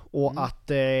väder. Och att,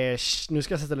 nu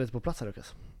ska jag sätta lite på plats här,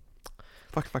 Lukas.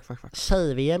 Fuck.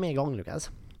 Tjej-VM är igång,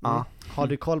 Lukas. Har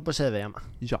du koll på Tjej-VM?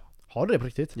 Ja. Har du det på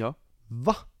riktigt? Ja.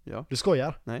 Va? Ja. Du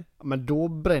skojar? Nej. Men då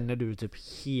bränner du typ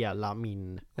hela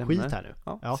min skit här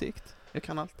nu. Ja, sikt. Jag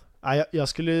kan allt. Ja, jag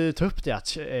skulle ta upp det att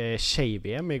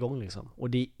Tjej-VM är igång liksom. Och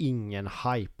det är ingen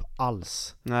hype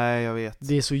alls. Nej, jag vet.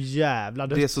 Det är så jävla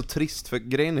dött. Det är så trist, för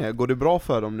grejen är, går det bra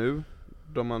för dem nu,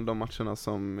 de matcherna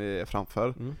som är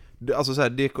framför, alltså så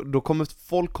här, då kommer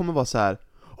folk vara så här: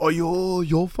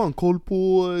 jag har fan koll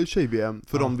på Tjej-VM.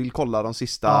 För de vill kolla de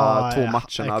sista 2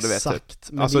 matcherna, du vet.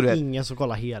 Exakt, men alltså, det är ingen som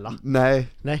kollar hela. Nej,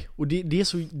 och det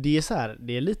är så här,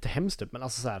 det är lite hemskt, men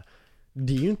alltså så här,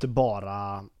 det är ju inte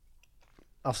bara,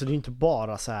 alltså det är inte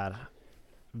bara så här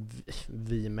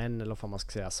vi män, eller vad man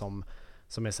ska säga, som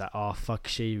är så här, fuck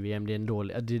Tjej-VM, det är en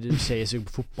dålig, det tjejer suger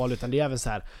på fotboll, utan det är även så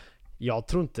här. Jag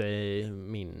tror inte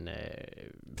min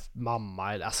mamma,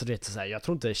 alltså det är så här, jag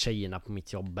tror inte tjejerna på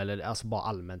mitt jobb eller alltså bara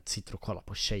allmänt sitter och kollar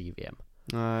på Tjej-VM.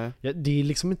 Nej. Ja, det är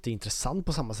liksom inte intressant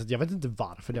på samma sätt. Jag vet inte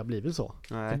varför det har blivit så.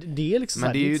 Nej. Det är liksom Men så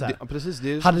här, det är ju så här. precis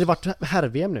det. Hade det varit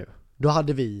herr-VM nu, då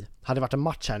hade det varit en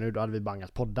match här nu, då hade vi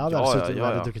bangat poddar, vi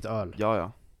hade druckit öl.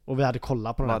 Ja. Och vi hade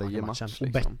kollat på den här Varje matchen match, och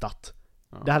liksom. bettat.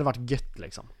 Ja. Det hade varit gött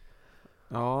liksom.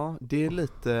 Ja, det är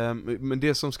lite, men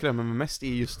det som skrämmer mig mest är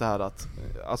just det här att,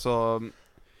 alltså,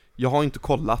 jag har inte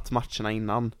kollat matcherna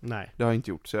innan. Nej. Det har jag inte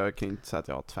gjort, så jag kan inte säga att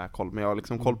jag har tvärkoll, men jag har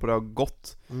liksom koll på det har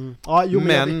gått. Ja, jo,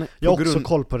 men jag har också grund...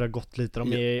 koll på det har gått lite.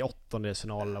 De är i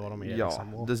åttondelsfinal eller vad de är. Ja,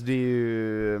 liksom. Och... det är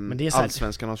ju men det är här...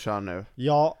 allsvenskan de kör nu.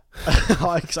 Ja,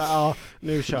 ja exakt. Ja,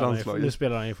 nu nu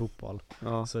spelar han i fotboll.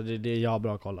 Ja. Så det är jag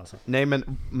bra koll alltså. Nej,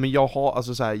 men jag har,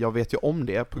 alltså så här, jag vet ju om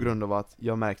det på grund av att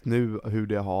jag har märkt nu hur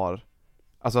det har,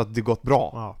 alltså att det gått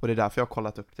bra. Ja. Och det är därför jag har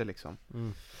kollat upp det liksom.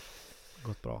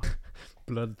 Gått bra.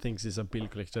 Blood thinks is a bill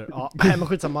collector. Ja, nej men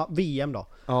skitsamma. VM då.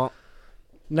 Ja.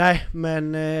 Nej,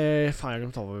 men fan jag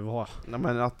glömde ta vad vi var. Nej,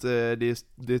 men att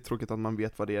det är tråkigt att man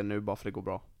vet vad det är nu bara för det går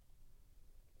bra.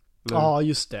 Eller? Ja,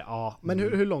 just det. Ja. Men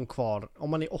hur långt kvar? Om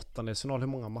man är åttondelsfinal, hur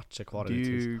många matcher kvar det är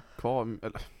ju kvar,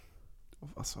 eller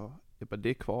alltså, det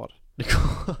är kvar. Det är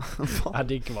kvar. Ja,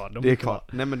 det är kvar. Det är kvar.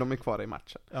 Nej, men de är kvar i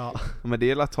matchen. Ja. Men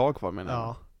det är ett tag kvar, menar jag.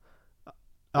 Ja.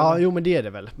 Ja, jo men det är det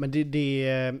väl. Men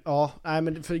ja, nej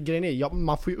men för grejen är,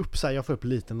 man får ju upp så här, jag får upp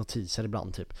lite notiser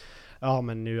ibland typ. Ja,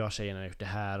 men nu har tjejerna gjort det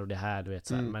här och det här, du vet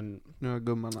så här, men nu har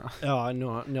gummarna. Ja,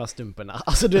 nu har stumporna.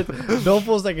 Alltså du vet, de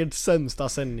får säkert sämsta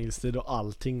sändningstid och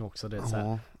allting också, det är så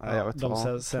här. Ja, jag vet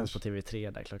de sänds på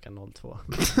TV3 där klockan 02.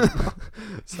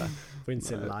 Så här, får inte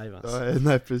se live alltså.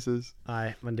 Nej, precis.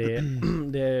 Nej, men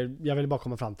jag vill bara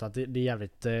komma fram till att det är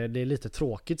jävligt, det är lite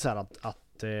tråkigt så här att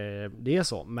det är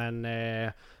så, men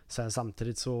sen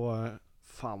samtidigt så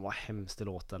fan vad hemskt det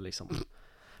låter liksom.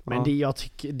 Men jag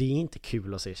tycker det är inte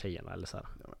kul att se tjejerna eller så här.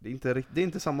 Det är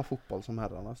inte samma fotboll som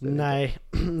herrarna. Nej,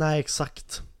 nej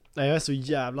exakt. Jag är så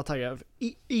jävla taggad.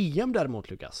 EM däremot,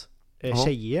 Lukas.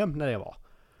 Tjej-EM när det var.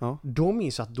 Ja. Då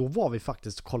minns jag att då var vi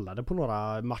faktiskt och kollade på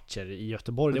några matcher i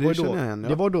Göteborg.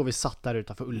 Det var då vi satt där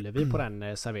utanför Ullevi på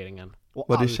den serveringen. Och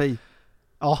var det tjej?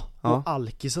 Ja, och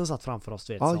Alkisen satt framför oss,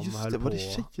 vet, ja, som just höll det, på. Var det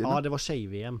tjejerna? Ja, det var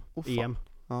tjej-VM. EM.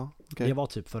 Ja, okay. Det var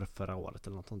typ förra året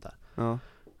eller något sånt där. Ja.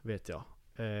 Vet jag.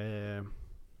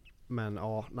 Men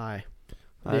ja, nej.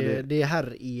 Det är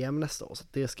herr-EM nästa år, så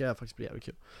det ska faktiskt bli jävligt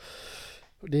kul.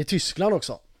 Det är Tyskland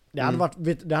också. Det hade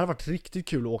varit riktigt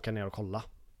kul att åka ner och kolla.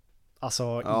 Alltså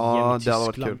EM i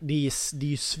Tyskland. Det är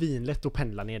ju svinlätt att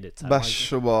pendla ner dit.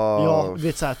 Bärs och bara... Ja,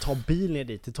 vet så här, ta bil ner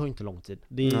dit, det tar inte lång tid.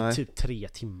 Det är typ 3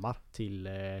 timmar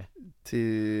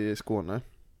till Skåne.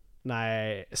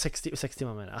 Nej, 6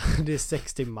 timmar menar jag. Det är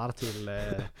 6 timmar till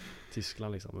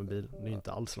Tyskland liksom med bil. Det är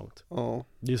inte alls långt. Ja.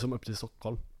 Det är som upp till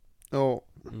Stockholm. Ja.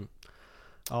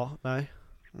 Ja, nej.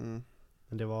 Men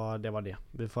det var det.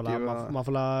 Vi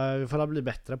får bli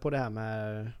bättre på det här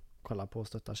med kolla på och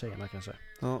stötta tjejerna kanske.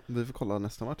 Ja, vi får kolla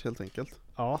nästa match helt enkelt.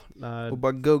 Ja. Och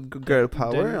bara go girl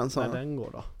power när den går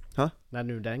då. Ha? När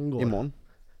nu den går. Imorgon.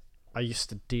 Ja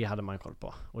just det hade man koll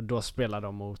på. Och då spelar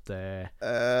de mot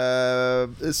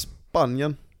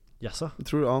Spanien. Jaså? Jag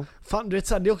tror ja. Fan, du vet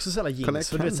så här, det är också så jävla jinx.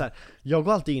 För du vet så här, jag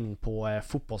går alltid in på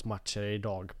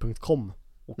fotbollsmatcheridag.com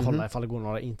och kollar ifall det går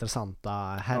några intressanta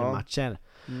herrmatcher.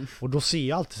 Och då ser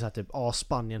jag alltid så här typ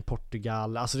Spanien,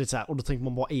 Portugal, alltså det är så här, och då tänker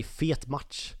man bara fet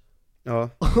match. Ja.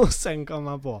 Och sen kommer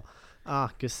man på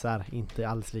gussar, inte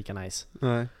alls lika nice.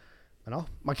 Nej. Men ja,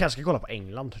 man kanske ska kolla på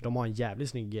England. De har en jävligt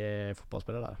snygg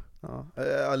fotbollsspelare där. Ja.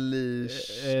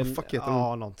 Vad fuck heter hon?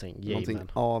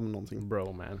 Ja, någonting.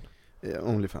 Bro, man.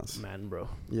 Onlyfans. Man, bro.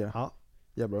 Yeah. Ja.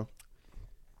 Yeah, bro.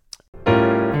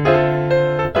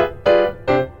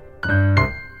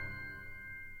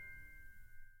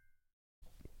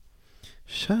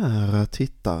 Kära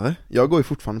tittare. Jag går ju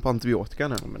fortfarande på antibiotika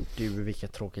nu. Men du,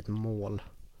 vilket tråkigt mål.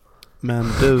 Men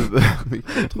du,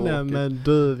 vilket tråkigt. Nej, men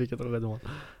du, vilket tråkigt mål.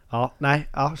 Ja, nej,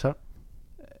 ja, kör.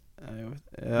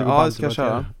 Ja, jag ska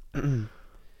köra.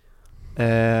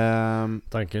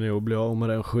 Tanken är att bli av med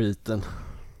den skiten.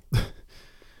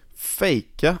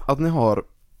 Fejka att ni har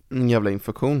en jävla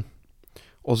infektion.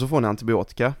 Och så får ni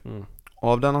antibiotika.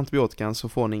 Av den antibiotikan så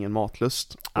får ni ingen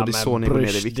matlust. Och det är så ni går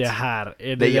ner i vikt. Det här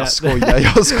är det. Jag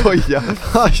skojar.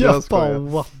 Jag bara,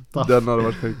 what the... Den hade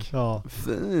varit sjuk. Ja.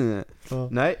 Ja.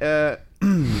 Nej,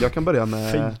 jag kan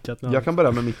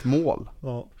börja med mitt mål.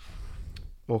 Ja.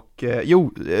 Och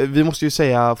vi måste ju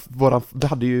säga vi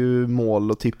hade ju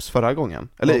mål och tips förra gången.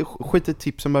 Eller skit i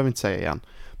tipsen behöver vi inte säga igen.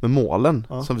 Men målen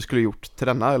som vi skulle gjort till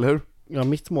denna, eller hur? Ja,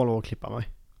 mitt mål var att klippa mig.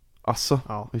 Alltså,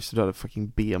 Ja. just det, du hade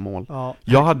fucking B-mål. Ja.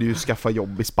 Jag hade ju skaffat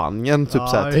jobb i Spanien, typ Ja,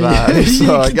 såhär hur gick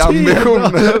tvärhöga det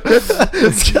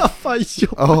ambitioner. Skaffa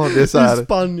jobb Ja, det är så här. i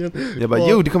Spanien. Jag bara,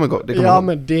 jo det kommer gå, det kommer Ja gå.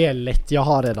 men det är lätt, jag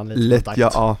har redan lite Lätt,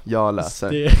 kontakt. ja, jag läser.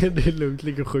 Det är lugnt,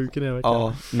 ligger sjuk i det veckan.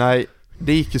 Ja, nej,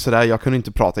 det gick ju sådär, jag kunde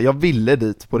inte prata. Jag ville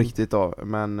dit på riktigt då,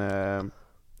 men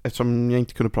eftersom jag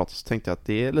inte kunde prata så tänkte jag att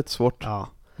det är lite svårt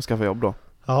att skaffa jobb då.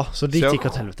 Ja, så det gick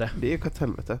åt helvete. Det gick åt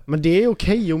helvete. Men det är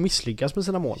okej att misslyckas med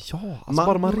sina mål. Ja, alltså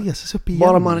bara man reser sig upp igen.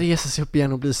 Bara man reser sig upp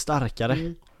igen och blir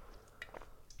starkare.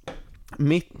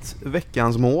 Mitt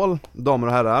veckans mål, damer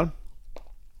och herrar,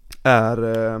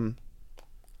 är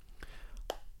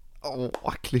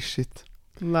klyschigt.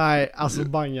 Nej, alltså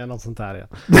banga något sånt här igen.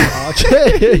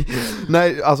 Okej.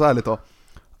 Nej, alltså ärligt då.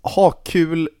 Ha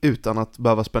kul utan att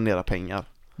behöva spendera pengar.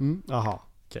 Jaha,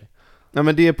 okej. Nej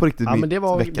men det är på riktigt Ja mitt men det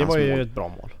var ju mål. ett bra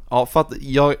mål. Ja, för att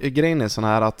grejen är sån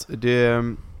här att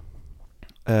det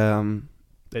Det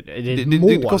är ett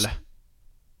mål.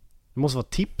 Det måste vara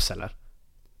tips eller?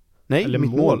 Nej, eller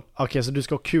mitt mål. Okej, så du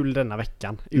ska ha kul denna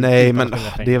veckan. Nej, men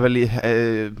det är väl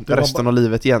resten av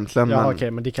livet egentligen. Ja, men,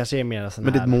 okej, men det kanske är mer en sån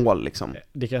men här... det är ett mål liksom.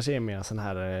 Det kanske är mer en sån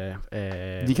här...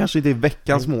 det kanske inte är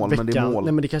veckans mål, men det är mål.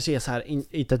 Nej, men det kanske är så här,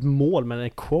 inte ett mål, men en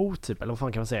quote typ, eller vad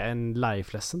fan kan man säga? En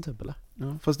life lesson typ, eller?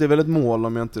 Ja, fast det är väl ett mål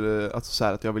om jag inte... Alltså så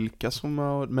här, att jag vill lyckas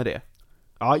med det.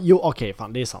 Ja, jo, okej,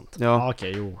 fan, det är sant. Ja,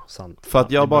 okej, jo, sant. För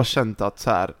att jag har bara bara känt att så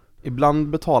här, ibland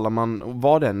betalar man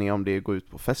vad det än är, om det är gå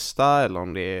ut på festa eller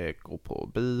om det är gå på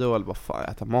bio eller vad fan,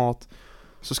 äta mat,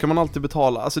 så ska man alltid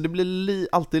betala. Alltså det blir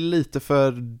alltid lite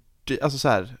för alltså så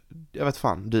här, jag vet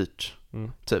fan, dyrt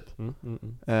typ.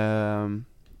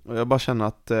 Och jag bara känner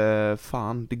att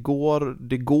fan, det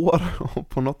går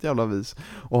på något jävla vis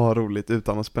att ha roligt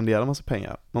utan att spendera massa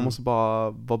pengar. Man måste bara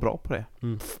vara bra på det.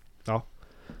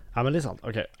 Ja, men det är sant,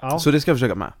 okej. Ja. Så det ska jag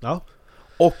försöka med. Ja.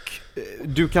 Och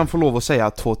du kan få lov att säga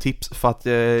 2 tips för att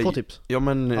 2 tips? Ja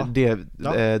men det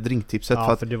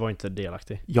drinktipset för du var inte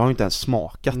delaktig. Jag har inte ens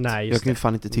smakat. Nej, jag kan ju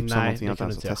fan inte tipsa om Nej, någonting jag inte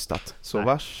ens har testat. Så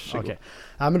varsågod. Okej.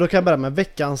 Ja, men då kan jag börja med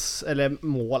veckans, eller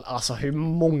mål. Alltså hur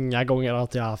många gånger har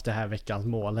jag haft det här veckans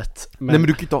målet? Nej men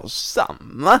du kan inte ha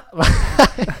samma.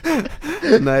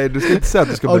 Nej, du ska inte säga att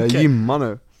du ska börja gymma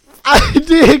nu.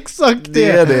 Det är exakt det.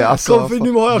 Det är det alltså.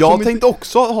 Nu har jag tänkte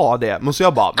också ha det, men så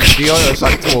jag bara, det har jag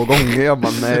sagt 2 gånger. Jag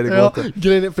bara, nej det går inte.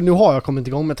 Grejen, för nu har jag kommit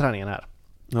igång med träningen här.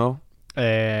 Ja.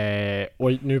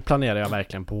 Och nu planerar jag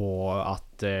verkligen på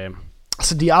att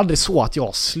alltså det är aldrig så att jag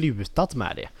har slutat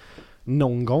med det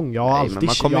någon gång. Jag har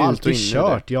alltid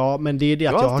kört. Ja, men det är det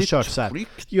att jag har kört så här.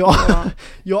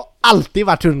 Jag har alltid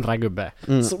varit 100 gubbe.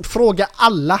 Så fråga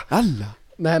alla.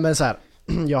 Nej men så här,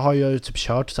 jag har ju typ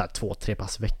kört så här 2-3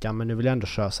 pass i veckan, men nu vill jag ändå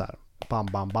köra så här bam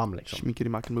bam bam liksom.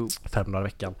 500 i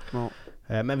veckan. Ja.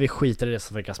 Men vi skiter i det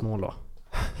som veckans mål då.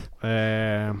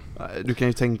 Du kan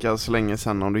ju tänka så länge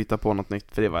sen om du hittar på något nytt,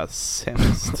 för det var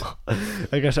sämst.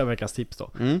 Jag kan köra veckans tips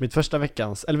då. Mitt första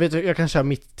veckans, eller vet du, jag kan köra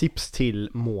mitt tips till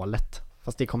målet.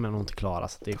 Fast det kommer jag nog inte klara,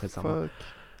 så det är skitsamma.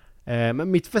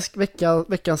 Men mitt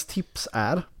veckans tips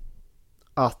är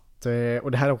att,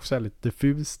 och det här är också ett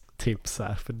diffust tips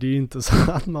här, för det är ju inte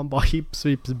så att man bara hips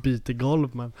byter golv,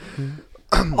 men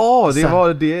det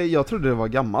var det, jag trodde det var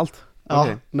gammalt. Ja,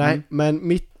 nej, men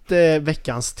mitt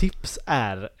veckans tips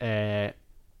är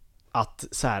att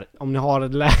så här, om ni har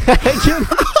ett lägen.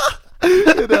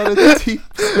 Det är ett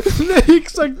tips. Nej,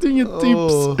 exakt, inget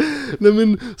tips. Nej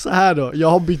men så här då, jag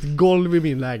har bytt golv i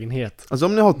min lägenhet. Alltså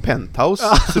om ni har ett penthouse,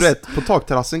 så rätt på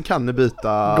takterrassen kan ni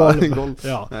byta golv.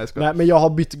 Ja. Nej, men jag har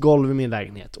bytt golv i min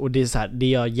lägenhet, och det är så här, det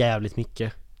gör jävligt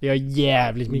mycket.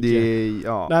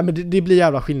 Nej men det blir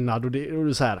jävla skillnad, och det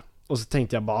är så här. Och så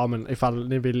tänkte jag bara, men ifall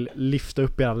ni vill lyfta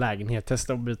upp er lägenhet,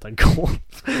 testa att byta golv.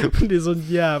 Det är så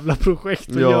jävla projekt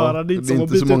att göra. Det är inte som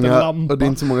att byta ut en lampa. Och det är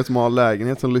inte så många som har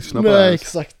lägenhet som lyssnar på det. Nej,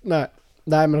 exakt. Nej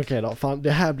men okej då. Fan,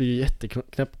 det här blir ju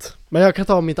jätteknäppt. Men jag kan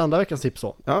ta mitt andra veckans tips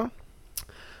då. Ja.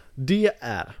 Det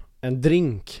är en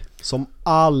drink som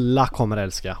alla kommer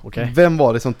älska, okej? Vem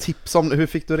var det som tipsade om? Hur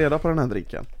fick du reda på den här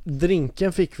drinken?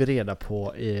 Drinken fick vi reda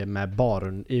på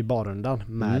i barrundan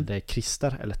med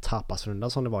Christer, eller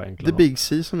tapasrundan som det var egentligen. The Big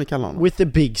C som vi kallar honom. With the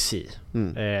Big C.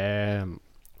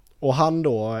 Och han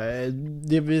då,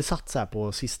 vi satt så här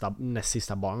på näst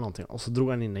sista baren någonting, och så drog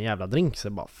han in en jävla drink, så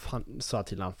jag bara sa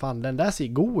till han, fan den där ser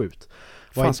god ut.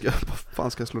 Fan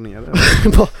ska jag slå ner det?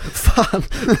 Fan,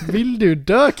 vill du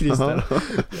dö, Christer?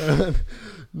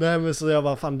 Nej men så jag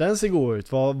bara, fan den ser god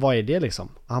ut, vad är det liksom?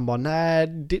 Han bara, nej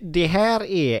det här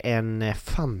är en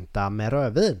Fanta med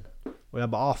rödvin. Och jag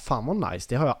bara, fan vad nice,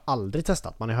 det har jag aldrig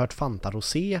testat. Man har hört Fanta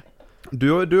Rosé.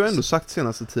 Du har ändå sagt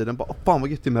senaste tiden bara, fan vad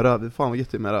gött det med rödvin,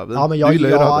 Ja men jag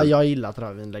har gillat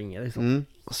rödvin länge liksom.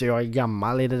 Så jag är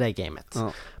gammal i det där gamet.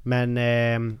 Ja. Men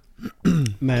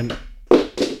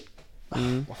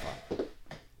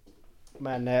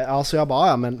Men alltså jag bara,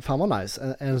 ja men fan vad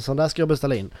nice. En sån där ska jag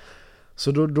beställa in.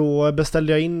 Så då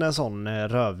beställde jag in en sån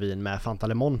rödvin med Fanta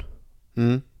Lemon.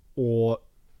 Och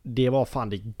det var fan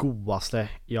det godaste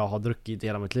jag har druckit i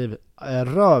hela mitt liv.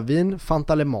 Rödvin,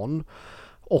 Fanta Lemon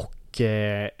och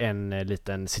en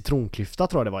liten citronklyfta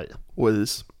tror jag det var i.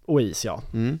 Och is, ja.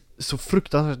 Så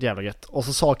fruktansvärt jävla gött. Och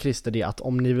så sa Christer det att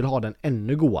om ni vill ha den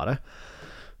ännu godare,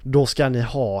 då ska ni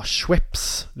ha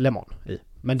Schweppes Lemon i.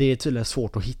 Men det är tydligen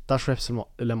svårt att hitta Schweppes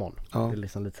Lemon. Ja. Det är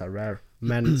liksom lite så här rare.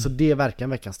 Men så det är verkligen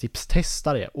veckans tips.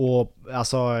 Testa det. Och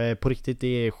alltså på riktigt,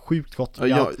 det är sjukt gott.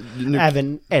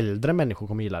 Även äldre människor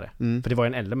kommer gilla det. För det var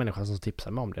en äldre människa som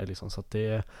tipsade mig om det liksom. Så att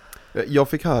det... Jag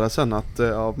fick höra sen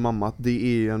av mamma att det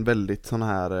är en väldigt sån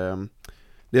här...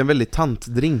 det är en väldigt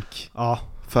tantdrink. Ja.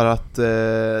 För att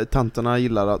tanterna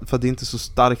gillar att... För att det är inte så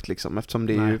starkt liksom. Eftersom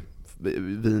det är ju...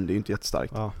 Vin, det är ju inte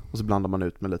jättestarkt. Ja. Och så blandar man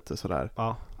ut med lite sådär.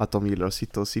 Ja. Att de gillar att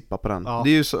sitta och sippa på den. Ja. Det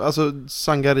är ju så, alltså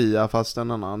sangria fast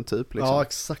en annan typ liksom. Ja,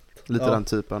 exakt. Lite den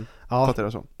typen. Ja. Fattar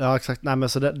jag så? Ja, exakt. Nej men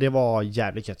så det var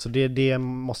jävligt gött. Så det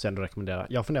måste jag ändå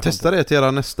rekommendera. Testa det till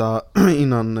era nästa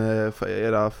innan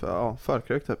era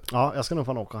förkrök typ. Ja, jag ska nog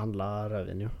fan åka och handla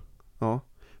rödvin ju. Ja.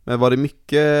 Men var det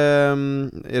mycket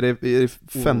är det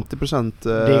 50%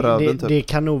 rödvin typ?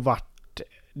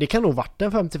 Det kan nog varit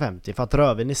en 50-50 för att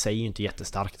rödvin i sig är ju inte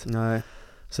jättestarkt. Nej.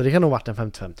 Så det kan nog varit en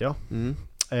 50-50, ja.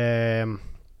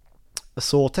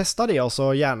 Så testa det och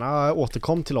så gärna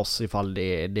återkom till oss ifall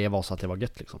det var så att det var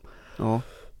gött liksom. Ja.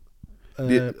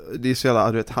 Det är så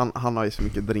jävla, du vet, han har ju så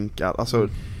mycket drinkar. Alltså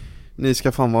ni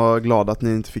ska fan vara glada att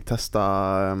ni inte fick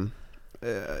testa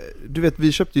du vet,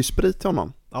 vi köpte ju sprit till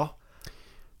honom. Ja.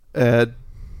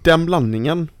 Den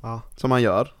blandningen som han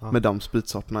gör med de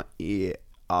spritsorterna är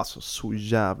alltså så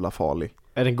jävla farlig.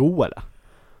 Är den god eller?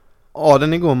 Ja,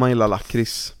 den är god om man gillar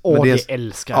lakrits. Det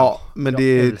älskar jag. Ja, men det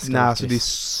är alltså det är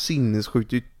sinnessjukt.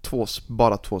 Det är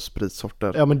bara två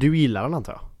spritsorter. Ja, men du gillar den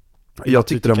antar jag. Jag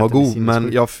tyckte den var god,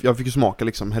 men jag fick ju smaka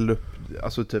liksom, hällde upp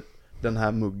alltså typ den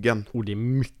här muggen. Det är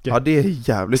mycket. Ja, det är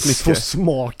jävligt mycket. Så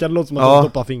smaka, det låter som att man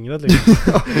stoppar fingret liksom.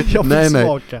 Jag fick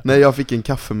smaka. Nej, jag fick en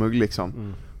kaffemugg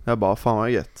liksom. Jag bara, fan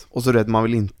vad gött. Och så vet man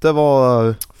vill inte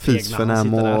vara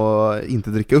fisförnäm och inte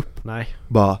dricka upp. Nej.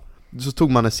 Bara, så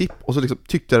tog man en sipp och så liksom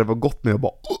tyckte jag det var gott, men jag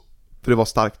bara, för det var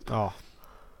starkt. Ja.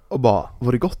 Och bara,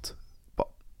 var det gott? Bara,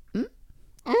 det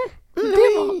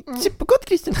var supergott,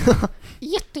 Christian.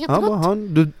 Jättegott.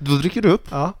 Då dricker du upp.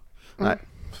 Ja. Nej.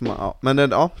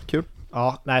 Men kul.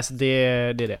 Ja, nej, så det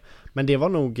är det. Men det var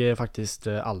nog faktiskt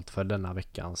allt för denna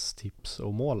veckans tips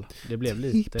och mål. Det blev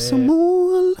lite tips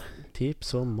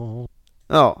och mål.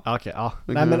 Ja. Okej, ja.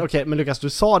 Nej, men okej, men Lukas, du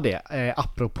sa det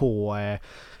apropå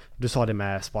du sa det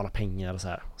med spara pengar och så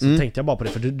här. Så tänkte jag bara på det,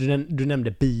 för du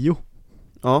nämnde bio.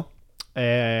 Ja.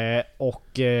 Och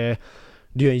det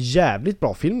är ju en jävligt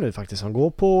bra film nu faktiskt som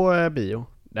går på bio.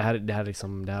 Det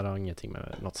här har ingenting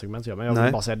med något segment att göra, men jag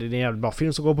vill bara säga att det är en jävligt bra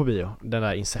film som går på bio. Den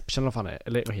där Inception, vad fan är det?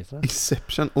 Eller vad heter den?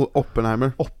 Inception och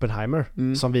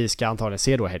Oppenheimer. Som vi ska antagligen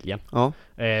se då i helgen. Ja.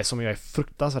 Som jag är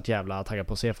fruktansvärt jävla taggad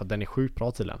på att se, för att den är sjukt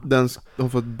bra tydligen. Den har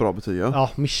fått bra betyg, ja. Ja,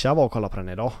 Mischa var och kollade på den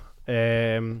idag.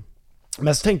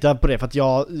 Men så tänkte jag på det, för att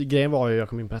grejen var ju, jag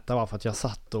kom in på detta var för att jag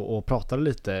satt och pratade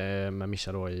lite med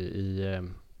Mischa då i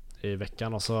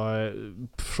veckan, och så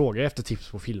frågade jag efter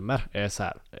tips på filmer så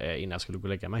här, innan jag skulle gå och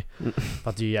lägga mig. För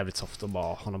att det är ju jävligt soft att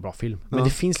bara ha någon bra film. Men det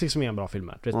finns liksom inga bra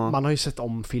filmer. Du vet, man har ju sett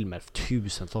om filmer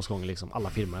tusentals gånger liksom, alla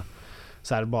filmer.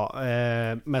 Så här, bara,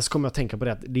 men så kommer jag att tänka på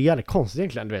det att det är jävligt konstigt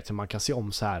egentligen, du vet, hur man kan se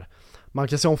om så här. Man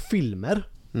kan se om filmer.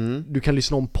 Du kan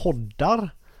lyssna om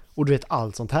poddar och du vet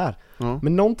allt sånt här.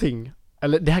 Men någonting,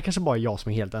 eller det här kanske bara är jag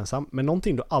som är helt ensam, men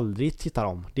någonting du aldrig tittar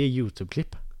om, det är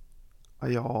YouTube-klipp. Ja,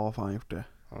 jag har fan gjort det.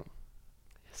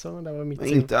 Så det var mitt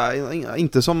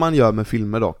inte som man gör med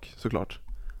filmer dock, såklart.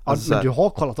 Alltså, men du har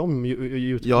kollat om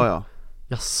YouTube? Ja.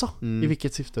 Jaså? I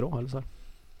vilket syfte då? Eller så här?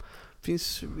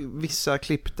 Finns vissa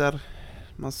klipp där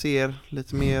man ser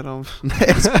lite mer om...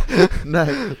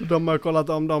 Nej. De har kollat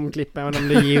om de klippen, men om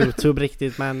det är YouTube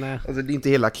riktigt, men... Alltså det är inte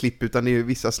hela klipp, utan det är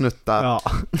vissa snuttar. Ja.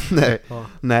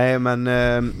 Nej, men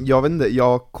jag vet inte,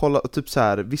 jag kollar typ så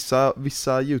här,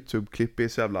 vissa YouTube-klipp är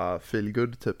så jävla feel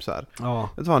good typ så här. Ja.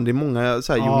 Vet du vad, det är många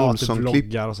så här Jon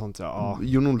Olsson-klipp och sånt, ja.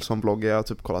 Jon Olsson-bloggar jag har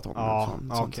typ kollat om. Ja,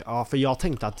 sånt. Ja, för jag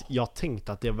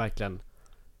tänkte att det verkligen...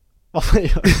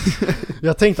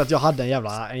 Jag tänkte att jag hade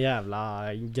en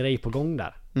jävla grej på gång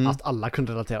där. Att alla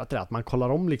kunde relatera till det. Att man kollar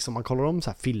om så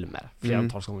här filmer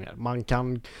flertals gånger. Man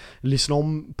kan lyssna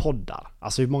om poddar.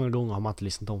 Alltså hur många gånger har man inte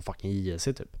lyssnat om fucking JLC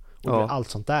typ? Och Ja. allt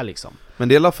sånt där liksom. Men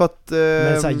det är väl för att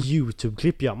Men så här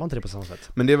YouTube-klipp gör man inte det på samma sätt.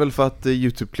 men det är väl för att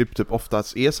YouTube-klipp typ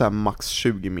oftast är så här max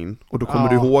 20 min. Och då kommer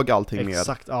du ihåg allting mer.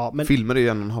 Exakt, ja. Men, filmer är ju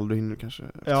 1,5, du hinner kanske.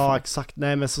 ja, exakt.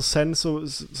 Nej, men så sen så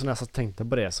när jag så tänkte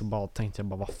på det så tänkte jag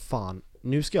bara, vad fan.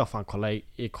 Nu ska jag fan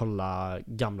kolla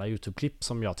gamla YouTube-klipp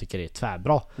som jag tycker är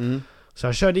tvärbra. Så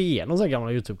jag körde igenom så här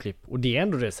gamla YouTube-klipp. Och det är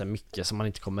ändå det så mycket som man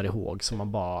inte kommer ihåg. Som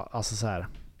man bara, alltså så här.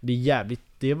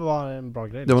 Det var en bra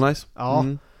grej. Det var nice. Ja.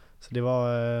 Så det var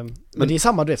men det är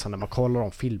samma du vet som när man kollar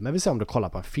om filmer. Vi ser om du kollar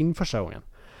på en film första gången.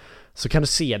 Så kan du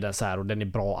se den så här och den är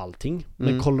bra allting.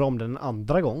 Men kollar du om den en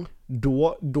andra gång,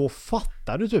 då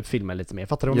fattar du typ filmen lite mer.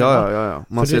 Fattar du? Ja.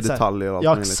 Man ser detaljer och allt.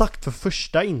 Ja, exakt. För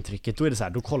första intrycket då är det så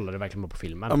här, då kollar du verkligen på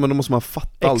filmen. Ja, men då måste man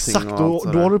fatta allting. Exakt, då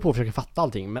håller du på att försöka fatta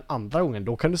allting. Men andra gången,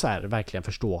 då kan du så här verkligen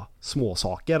förstå små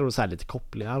saker och så här lite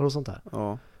kopplingar och sånt där.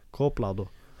 Ja. Kopplad då.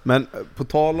 Men på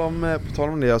tal om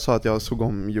det, jag sa att jag såg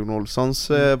om Jon Olssons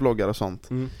vloggar och sånt.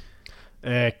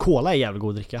 Cola är jävligt god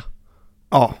att dricka.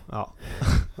 Ja.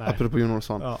 Nej. Apropå Jon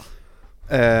Olsson. Ja.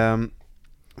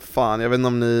 Fan, jag vet inte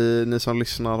om ni som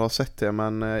lyssnar har sett det,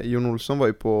 men Jon Olsson var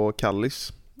ju på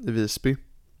Kallis i Visby.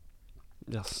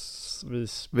 Yes,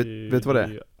 Visby. Vet du vad det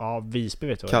är? Ja, Visby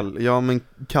vet jag. Ja, men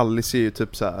Kallis är ju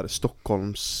typ så här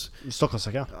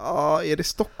Stockholmsveckan. Ja, är det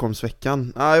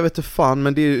Stockholmsveckan? Ja, jag vet inte fan,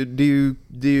 men det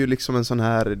är ju liksom en sån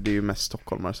här, det är ju mest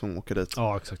stockholmare som åker dit.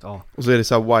 Ja, exakt, ja. Och så är det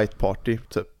så här white party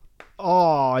typ.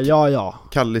 Ja.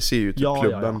 Kallis är ju typ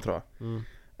klubben tror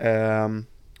jag.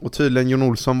 Och tydligen Jon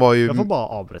Olsson var ju... Jag får bara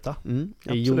avbryta.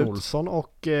 Är Jon absolut. Olsson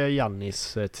och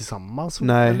Jannis tillsammans?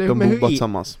 Nej, eller, de bor bara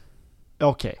tillsammans.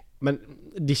 Okej, men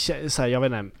det, så här, jag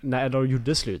vet inte, när de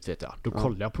gjorde slut vet jag, då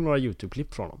kollade jag på några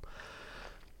YouTube-klipp från dem.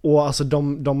 Och alltså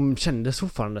de kändes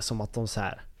fortfarande som att de så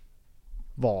här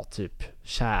var typ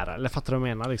kära, eller fattar du vad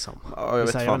jag menar liksom? Ja, jag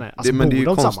vet här, fan. Alltså, bor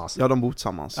de tillsammans? Ja, de bor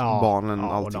tillsammans. Barnen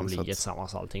och allting. Och de ligger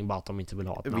tillsammans allting, bara att de inte vill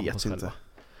ha ett jag namn vet på sig inte. själva.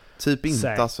 Typ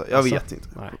inte alltså. Jag vet inte.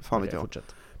 Nej, fan vet jag.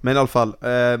 Fortsätt. Men i alla fall,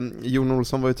 Jon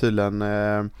Olsson var ju tydligen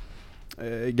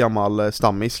gammal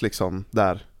stammis liksom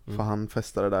där. För han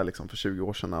festade där liksom för 20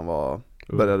 år sedan när han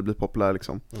började bli populär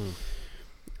liksom.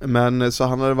 Men så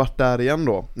han hade varit där igen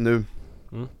då nu.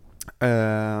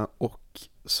 Och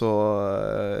så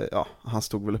ja, han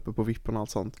stod väl uppe på vippen och allt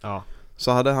sånt. Ja.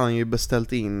 Så hade han ju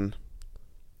beställt in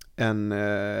en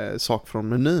sak från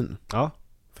menyn. Ja.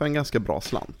 För en ganska bra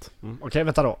slant. Okej,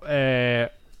 vänta då.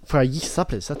 Får jag gissa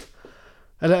priset?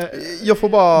 Eller jag får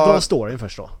bara dra storyn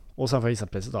först då. Och sen får jag gissa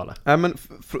priset då eller? Nej, men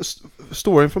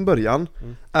storyn från början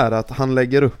är att han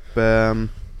lägger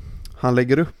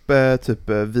upp typ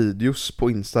videos på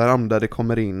Instagram där det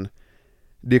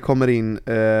kommer in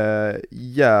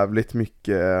jävligt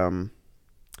mycket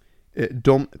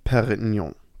Dom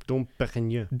Perignon.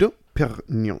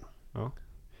 Ja.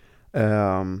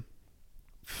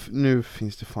 Nu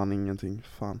finns det fan ingenting.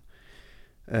 Fan.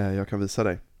 Jag kan visa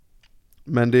dig.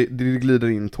 Men det glider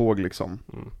in tåg liksom.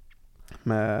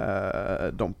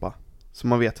 Med Dompa. Så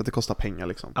man vet att det kostar pengar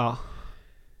liksom. Ja.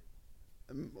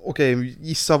 Okej,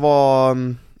 gissa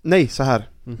vad... Nej, så här.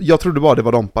 Jag trodde bara det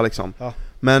var Dompa liksom. Ja.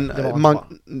 Men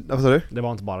vad sa du? Det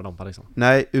var inte bara Dompa liksom.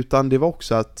 Nej, utan det var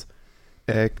också att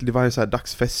det var en så här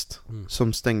dagsfest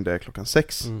som stängde klockan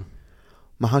 6.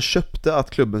 Men han köpte att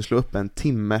klubben slog upp en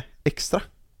timme extra.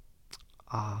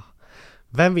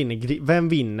 Vem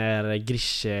vinner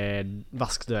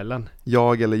Grish-vaskduellen?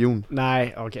 Jag eller Jon?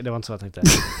 Nej, okej, det var inte så jag tänkte.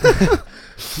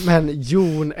 Men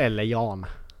Jon eller Jan?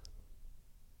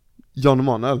 Jan och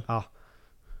Manuel? Ja.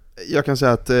 Jag kan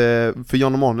säga att för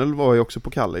Jan och Manuel var ju också på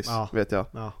Kallis, vet jag.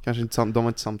 Ja. Kanske inte de var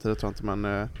inte samtidigt tror jag inte,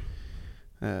 men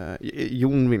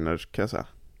Jon vinner kan jag säga.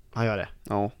 Han gör det?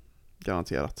 Ja,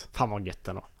 garanterat. Fan vad gett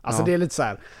ändå. Alltså det är lite så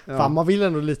här. Ja. Fan man vill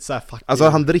ändå lite så här fucking. Alltså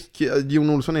han Jon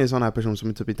Olsson är en sån här person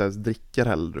som typ inte ens dricker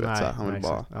heller, du vet så här. Han vill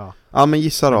bara. Ja, men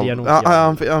gissa då.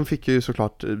 Han fick ju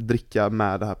såklart dricka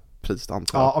med det här priset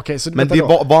antar jag. Ja, okej, så men det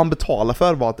vad han betalade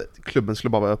för var att klubben skulle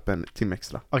bara vara öppen en timme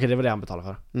extra. Okej, det var det han betalade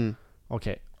för.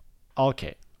 Okej.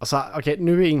 Alltså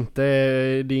nu är inte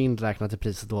det inräknat i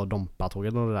priset då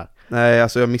Dompa-tåget och det där. Nej,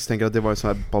 alltså jag misstänker att det var en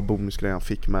sån här bara bonusgrej han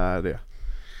fick med det.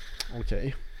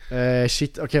 Okej.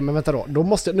 Okej, men vänta då.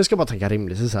 Nu ska jag bara tänka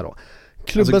rimligt så här då.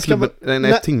 Klubben ska vara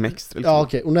timme extra liksom. Ja,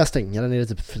 okej. Och när stänger den? Är det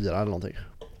typ 4 eller någonting?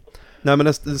 Nej, men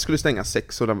det skulle stänga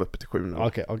 6 och den var uppe till 7 nu.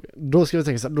 Okej. Då ska vi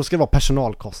tänka så här, då ska det vara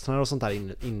personalkostnader och sånt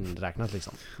där inräknat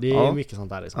liksom. Det är mycket sånt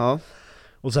där liksom. Ja.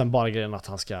 Och sen bara grejen att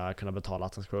han ska kunna betala,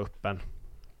 att han ska vara öppen.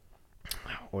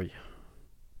 Oj.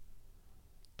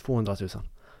 200 000.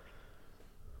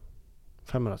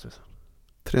 500 000.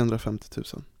 350 000.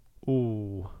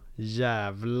 Oh,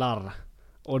 jävlar.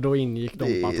 Och då ingick de på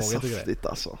tåget och grejer. Det är saftigt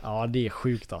alltså. Ja, det är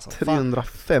sjukt alltså.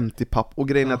 350 papp, och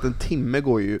grejen är att en timme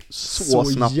går ju så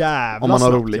snabbt om man har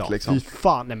snabbt, roligt liksom. Fy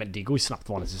fan, nej men det går ju snabbt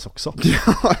vanligtvis också.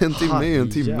 Ja, en timme är ju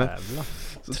en timme. Jävla.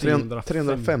 Så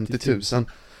 350 000.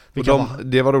 Och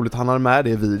det var roligt, han hade med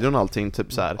det i videon och allting,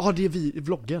 typ så här. Ja, det är vi i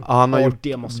vloggen. Ja, han har gjort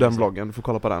det måste den vloggen, du får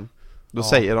kolla på den. Då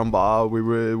säger de bara,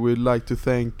 we'd like to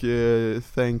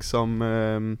thank some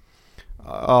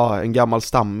en gammal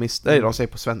stammis. Nej, de säger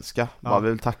på svenska. Bara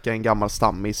vill tacka en gammal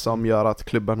stammis som gör att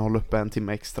klubben håller uppe en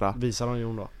timme extra. Visar de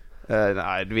Jon då?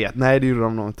 Nej, du vet. Nej, det gjorde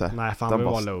de nog inte. Nej, fan, det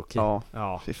var low-key.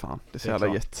 Ja, fy fan. Det är så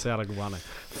jävla gött. Så jävla god han är.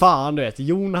 Fan, du vet,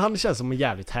 Jon, han känns som en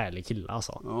jävligt härlig kille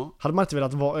alltså. Ja. Hade man inte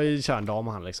velat köra en dag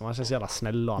med han liksom. Han känns jävla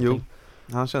snäll och allting.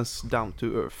 Jo, han känns down to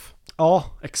earth. Ja,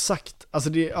 exakt. Alltså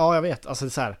det, ja, jag vet. Alltså det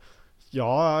är så här.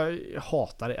 Jag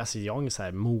hatar det. Alltså jag är inte så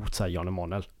här mot så här Jan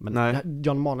Emanuel. Men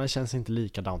Jan Emanuel känns inte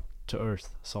lika down to earth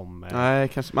som... Nej,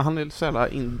 kanske. Men han är så jävla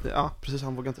ja, precis.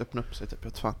 Han vågar inte öppna upp sig typ.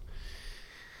 Jag tror fan.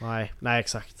 Nej,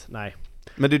 exakt. Nej.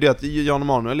 Men det är det att Jan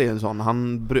Emanuel är en sån.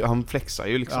 Han flexar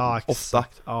ju liksom ofta.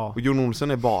 Ja. Och Jon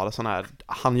Olsson är bara sån här.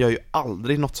 Han gör ju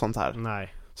aldrig något sånt här.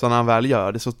 Nej. Så när han väl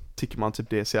gör det så tycker man typ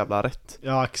det är så jävla rätt.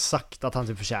 Ja, exakt. Att han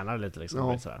typ förtjänar det lite liksom.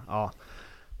 Ja. Så här. Ja.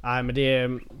 Nej, men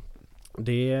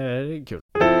det är kul.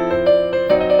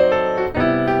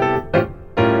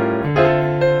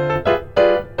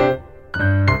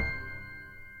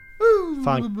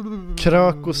 Fan,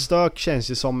 krök och stök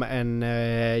känns ju som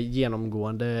ett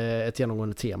genomgående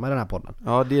tema i den här podden.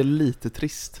 Ja, det är lite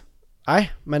trist.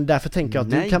 Nej, men därför tänker jag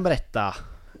att du kan berätta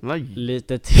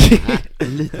lite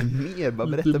lite mer. Bara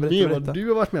berätta. Vad du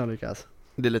har varit med om, Lukas.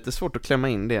 Det är lite svårt att klämma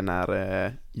in det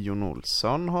när Jon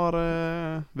Olsson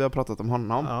vi har pratat om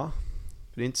honom. Ja.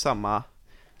 Det är inte samma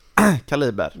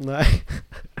kaliber. Nej.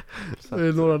 Det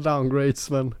är några downgrades,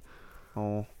 men...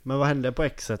 Ja. Men vad hände på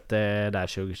exet där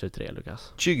 2023, Lukas?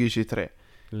 2023.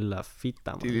 Lilla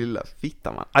fittan. Det lilla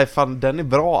fittan, man. Nej, fan, den är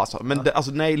bra alltså. Men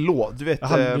alltså, nej, du vet...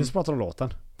 Du pratar om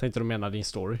låten. Tänkte du mena din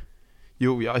story?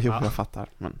 Jo, jag fattar.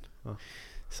 Men... Ja.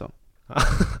 Så.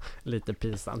 Lite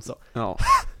pinsamt så. Ja.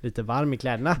 Lite varm i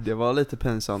kläderna. Det var lite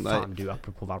pinsamt. Fan, du,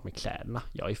 apropå varm i kläderna.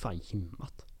 Jag är fan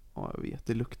gymmat. Ja, jag vet.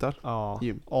 Det luktar. Ja.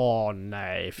 Gym.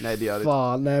 Nej. Nej, det gör det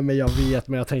fan, inte. Nej, men jag vet.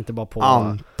 Men jag tänkte bara på...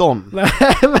 Anton.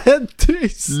 Nej, men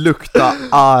tyst. Lukta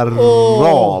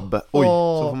arab. Oj,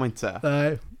 så får man inte säga.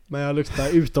 Nej, men jag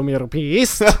luktar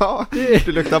utomeuropeiskt. Ja,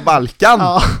 du luktar Balkan.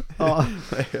 Ja.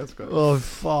 Nej, jag skojar.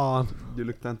 Fan. Du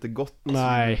luktar inte gott.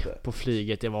 Nej, på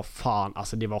flyget, det var fan,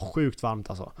 alltså det var sjukt varmt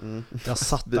alltså. Jag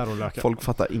satt där och lökade. Folk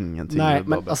fattar ingenting. Nej,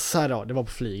 men alltså så här då, det var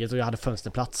på flyget och jag hade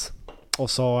fönsterplats. Och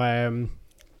så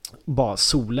bara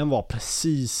solen var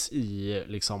precis i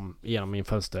liksom genom min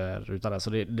fönsterruta där, så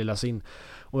det lös in.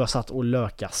 Och jag satt och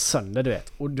lökade sönder, du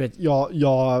vet. Och du vet,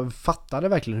 jag fattade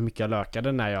verkligen hur mycket jag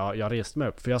lökade när jag reste mig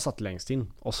upp, för jag satt längst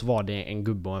in. Och så var det en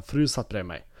gubbe och en fru satt bredvid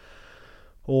mig.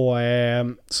 Och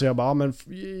så jag bara, men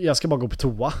jag ska bara gå på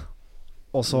toa.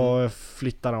 Och så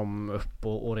flyttar de upp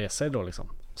och reser då liksom.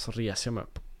 Så reser jag mig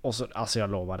upp. Och så, alltså jag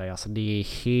lovar dig, alltså det är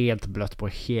helt blött på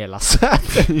hela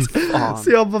sätet.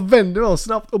 Så jag bara vänder mig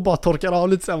snabbt och bara torkar av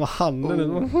lite så här med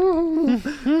handen.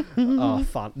 Ja,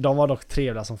 fan. De var dock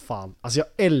trevliga som fan. Alltså jag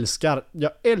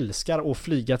älskar att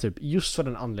flyga typ just för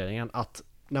den anledningen att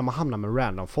när man hamnar med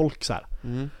random folk så här.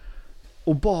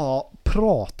 Och bara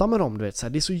prata med dem, du vet så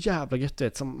här, det är så jävla gött, du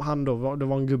vet, som han då, det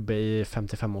var en gubbe i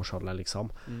 55-årsåldern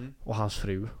liksom, och hans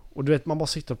fru, och du vet, man bara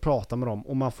sitter och pratar med dem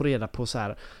och man får reda på så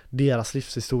här deras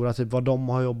livshistoria, typ vad de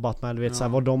har jobbat med, du vet så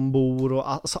här, var de bor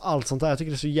och alltså, allt sånt där. Jag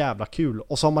tycker det är så jävla kul.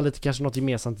 Och så har man lite kanske något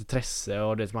gemensamt intresse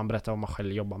och det man berättar vad man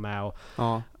själv jobbar med och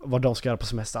vad de ska göra på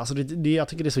semester. Alltså jag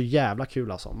tycker det är så jävla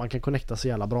kul alltså. Man kan connecta så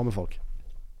jävla bra med folk.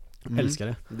 Älskar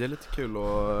det. Det är lite kul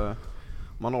och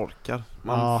man orkar.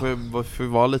 Man får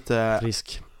vara lite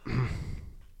frisk.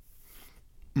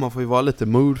 Man får ju vara lite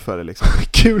mood för det liksom.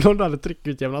 Kul om du hade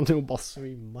tryckutjämnat och bara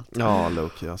svimmat. Ja,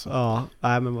 Loki alltså. Ja,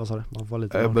 nej men vad sa du? Man får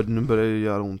lite nu börjar det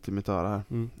göra ont i mitt öra här.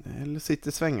 Eller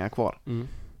sitter svängar kvar.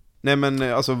 Nej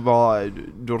men alltså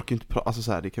du orkar inte alltså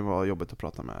så här, det kan vara jobbigt att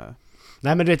prata med.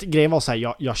 Nej men du vet, grejen var så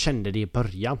här, jag kände det i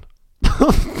början.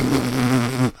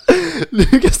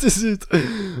 Lukas det ser ut.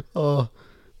 Ja.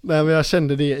 Nej men jag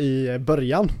kände det i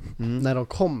början när de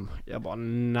kom. Jag bara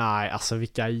nej, alltså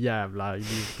vilka jävla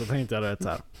idioter, tänkte jag, vet så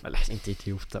här. Eller inte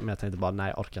idioter, men jag tänkte bara nej,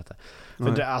 jag orkar inte.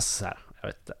 För det är så här, jag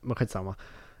vet inte, men skitsamma.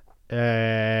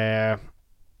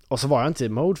 Och så var jag inte i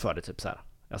mode för det typ så här.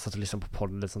 Jag satt och lyssnade på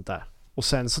podden och sånt där. Och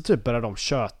sen så typ började de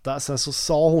köta. Sen så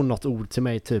sa hon något ord till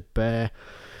mig typ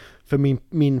för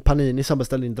min panini som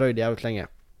beställde in dröjde jävligt länge.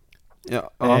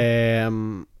 Ja.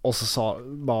 Och så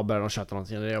började de köta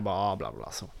någonting och jag bara bla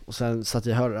bla så. Och sen satt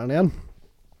jag i hörran igen.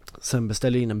 Sen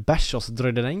beställde jag in en bärs och så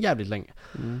dröjde den jävligt länge.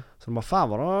 Så de bara,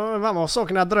 fan vad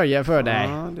sakerna dröjer för dig.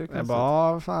 Jag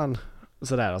bara, fan.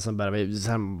 Sådär, och sen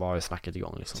var snacket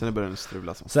igång liksom. Sen började den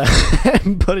strula så.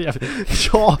 Sen började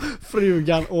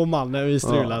frugan och mannen vi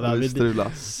strulade. Ja, vi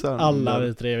strulade. Alla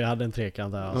vi tre, vi hade en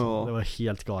trekant där alltså. Ja. Det var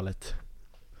helt galet.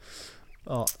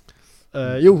 Ja.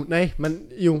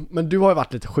 Men du har ju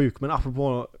varit lite sjuk. Men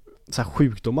apropå så här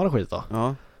sjukdomar och skit då.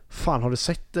 Ja. Fan, har du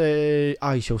sett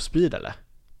iShow Speed eller?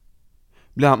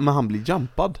 Men han blir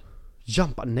jumpad?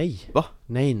 Jumpad? Nej. Va?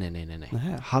 Nej. Nej.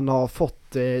 Han har fått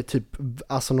typ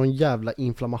alltså någon jävla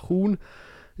inflammation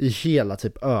i hela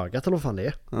typ ögat eller vad fan det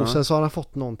är. Ja. Och sen så har han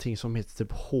fått någonting som heter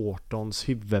typ Hortons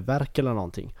huvudvärk eller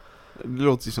någonting. Det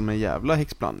låter ju som en jävla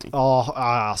häxblandning. Ja,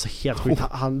 alltså helt sjukt.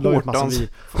 Han la ut massa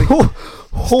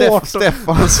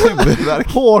Steffans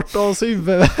huvudvärk. Hortons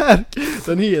huvudvärk.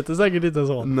 Den heter säkert inte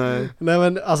så. Nej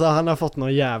men alltså han har fått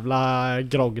någon jävla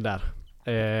grogg där.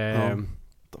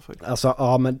 Alltså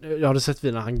ja, men jag hade sett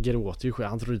när han gråter ju.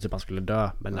 Han trodde typ han skulle dö.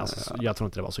 Men alltså, jag tror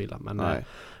inte det var så illa.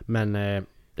 Men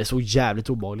det såg jävligt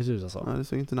obehagligt ut alltså. Nej, det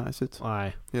såg inte nice ut.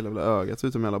 Nej. Hela ögat såg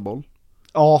ut som en jävla boll.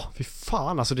 Ja, fy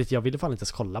fan alltså jag ville fan inte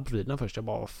ens kolla på videon först. Jag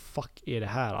bara, vad fuck är det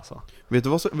här alltså? Vet du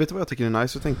vad jag tycker är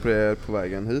nice? Jag tänkte på det på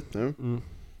vägen hit nu.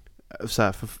 Så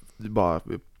här, bara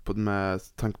med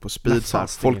tanke på speed så här,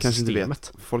 folk kanske inte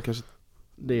vet. Folk kanske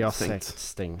det är säkert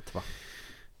stängt va.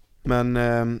 Men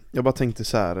jag bara tänkte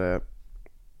så här.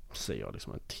 Säger jag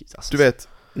liksom du vet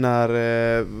när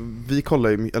vi kollar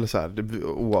ju eller så här,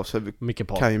 oavsett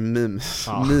kan ju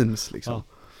memes liksom. Ja.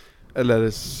 Eller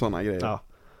såna grejer. Ja.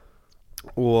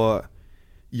 Och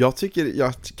jag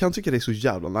kan tycka det är så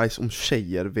jävla nice om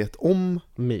tjejer vet om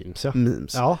memes.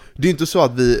 Ja. Det är ju inte så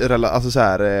att vi alltså så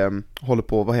här, håller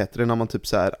på, vad heter det när man typ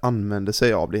så här använder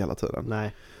sig av det hela tiden.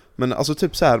 Nej. Men alltså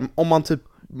typ så här, om man typ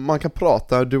man kan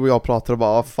prata, du och jag pratar och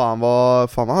bara fan vad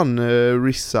han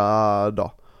rissa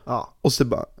då. Ja. Och så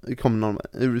bara kommer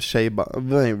någon tjej bara,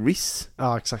 vad är riss?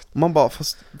 Ja, exakt. Man bara,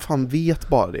 fast fan vet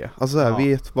bara det. Alltså så här,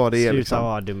 vet vad det är liksom. Sluta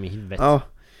vara dum i huvudet. Ja.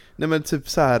 Nej men typ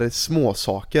så här små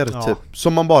saker typ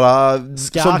som man bara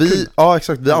som vi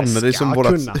exakt vi använder det som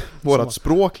vårat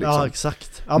språk liksom. Ja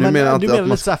exakt. Ja, men du menar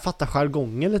lite så här fatta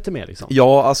jargongen lite mer liksom.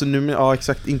 Ja, alltså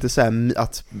exakt inte så här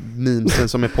att memesen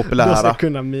som är populära. Du ska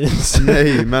kunna memes.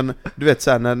 Nej, men du vet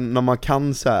så här när man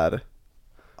kan så här.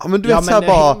 Ja men du vet så här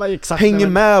bara hänger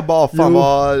med bara fan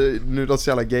vad nu låter så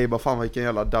jävla gay bara fan vilken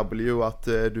jävla W att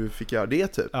du fick göra det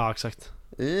typ. Ja exakt.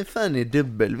 Fan är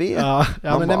W. Ja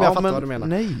men jag fattar vad du menar.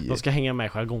 Nej. De ska hänga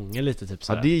med jargongen lite typ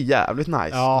så här. Ja, det är jävligt nice.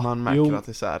 Ja, man märker att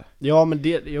det är så här. Ja, men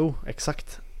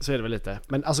exakt. Så är det väl lite.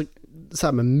 Men alltså så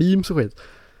här med memes och skit.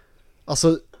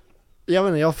 Alltså jag vet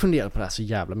inte, jag funderar på det här så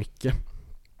jävla mycket.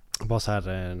 Bara så här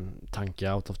en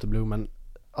tanke out of the blue, men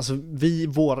alltså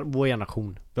vår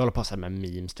generation, vi håller på så här med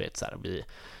memes, du vet så här, vi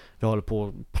håller på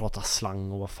att prata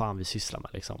slang och vad fan vi sysslar med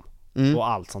liksom. Och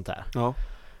allt sånt där. Ja.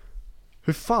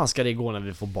 Hur fan ska det gå när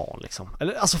vi får barn liksom?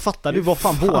 Eller alltså fattar du vad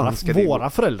fan våra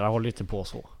föräldrar håller inte på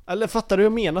så? Eller fattar du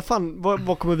jag menar fan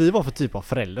vad kommer vi vara för typ av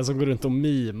föräldrar som går runt och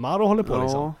mimar och håller på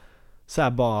liksom? Så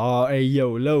här bara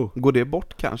YOLO. Går det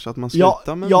bort kanske att man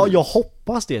slutar med jag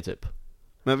hoppas det typ.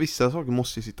 Men vissa saker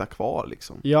måste ju sitta kvar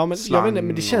liksom. Ja men jag vet inte,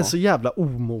 men det känns så jävla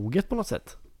omoget på något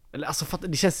sätt. Eller alltså fattar,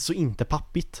 det känns så inte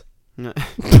pappigt. Nej.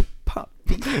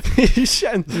 Det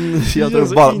känns jag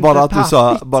tror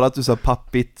bara att du sa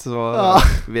pappigt så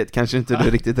vet kanske inte du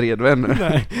är riktigt redo ännu.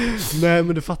 Nej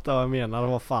men du fattar vad jag menar,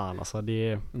 vad fan alltså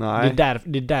det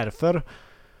är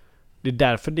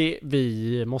därför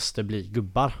vi måste bli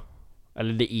gubbar.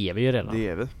 Eller det är vi ju redan. Det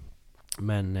är vi.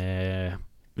 Men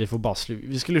vi får bara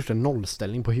vi skulle gjort en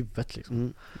nollställning på huvudet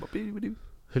liksom.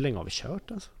 Hur länge har vi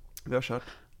kört alltså? Vi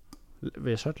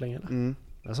har kört länge eller?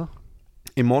 Alltså?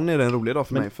 Imorgon är det en rolig dag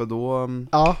för mig, för då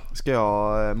ska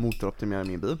jag motoroptimera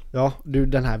min bil. Ja, du,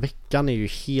 den här veckan är ju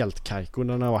helt kajko.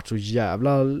 Den har varit så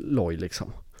jävla loj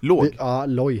liksom. Låg? Ja,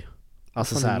 loj.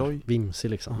 Alltså så här vimsig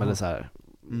liksom. Aha. Eller så här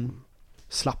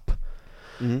slapp.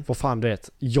 Vad fan du vet,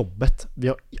 jobbet. Vi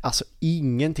har alltså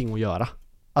ingenting att göra.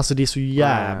 Alltså det är så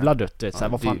jävla dött, du vet. Så här,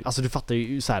 vad fan, alltså du fattar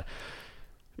ju så här.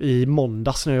 I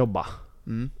måndags när jag jobbade.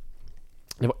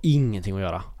 Det var ingenting att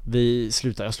göra. Jag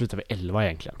slutade vid 11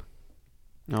 egentligen.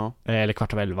 Ja. Eller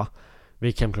 11:15. Vi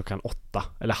gick hem klockan 8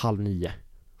 eller 8:30.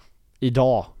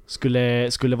 Idag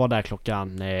skulle vara där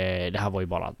klockan det här var ju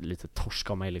bara lite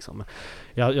torsk av mig liksom.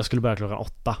 Jag skulle börja klockan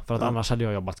 8 för att annars hade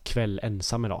jag jobbat kväll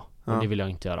ensam idag. Och det vill jag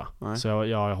inte göra. Nej. Så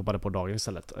jag hoppade på dagen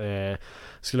istället.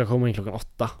 Skulle jag komma in klockan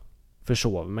 8,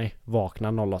 försov mig,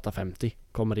 vaknar 08:50,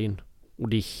 kommer in och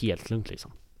det är helt lugnt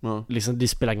liksom. Ja. Liksom, det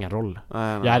spelar ingen roll.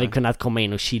 Nej, Jag hade kunnat komma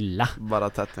in och chilla. bara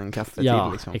tagit en kaffe Ja,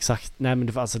 till liksom. exakt. Nej men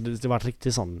det var en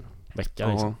riktigt sån vecka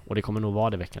liksom. Och det kommer nog vara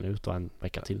det veckan ut och en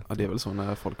vecka till. Ja, det är väl så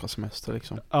när folk har semester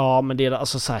liksom. Ja, men det är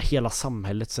alltså så här, hela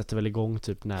samhället sätter väl igång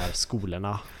typ när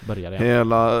skolorna börjar igen.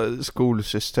 Hela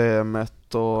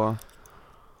skolsystemet och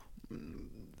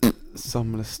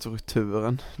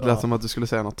samhällsstrukturen. Det lät som att du skulle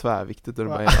säga något tvärviktigt och det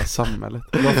bara hela samhället.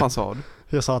 Vad fan sa du?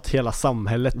 Jag sa att hela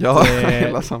samhället. Ja,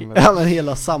 hela samhället. Ja, men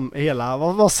hela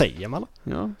vad säger man?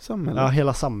 Ja, samhället. Ja,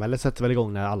 hela samhället sätter väl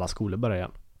igång när alla skolor börjar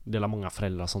igen. Det är många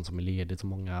föräldrar sånt som är ledigt och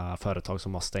många företag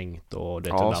som har stängt och det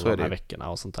är Ja, alla de här veckorna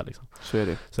och sånt där liksom. Så är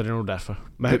det. Så det är nog därför.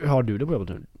 Men hur har du det på jobbet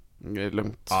nu? Det är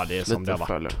lugnt. Ja, det är som lite det har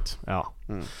varit. lugnt. Ja.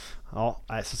 Mm. Ja,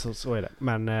 nej, så är det.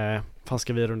 Men fan,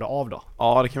 ska vi runda av då?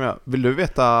 Ja, det kan vi göra. Vill du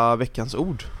veta veckans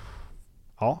ord?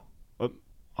 Ja.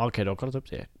 Okej, då har jag kollat upp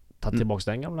det. Ta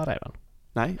tillbaka den gamla räven.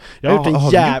 Nej. Jag har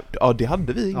gjort en Ja, det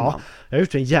hade vi innan. Ja, jag har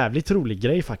gjort en jävligt rolig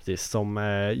grej faktiskt som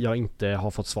jag inte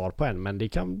har fått svar på än, men det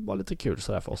kan vara lite kul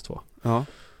sådär för oss två. Ja.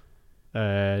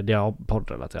 Det har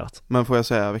poddrelaterat. Men får jag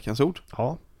säga veckans ord?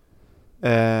 Ja.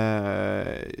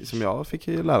 Som jag fick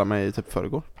lära mig typ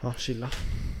förrgår. Ja, chilla.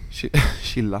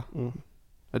 Chilla. Mm.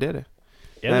 Ja, det är det.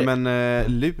 Är Nej, det?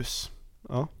 men lus.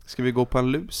 Ja. Ska vi gå på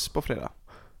en lus på fredag?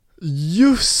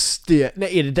 Just det!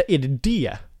 Nej, är det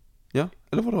det? Ja,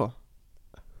 eller vadå?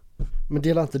 Men det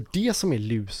är inte det som är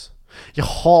lus.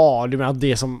 Jaha, du menar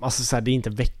det som, alltså så här, det är inte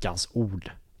veckans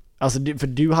ord. Alltså för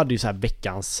du hade ju så här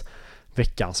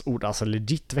veckans ord, alltså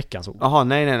legit veckans ord. Jaha,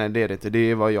 nej, det är det inte.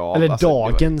 Det var jag. Eller alltså,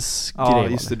 dagens det var... grej. Ja,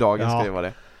 just det, dagens grej var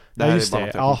det. Det Ja, här just är bara det.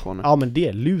 något jag kom på nu. Ja, men det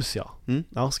är lus, ja. Mm.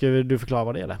 Ja, ska du förklara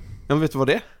vad det är eller? Ja, men vet du vad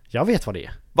det är? Jag vet vad det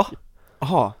är. Va?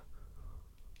 Jaha,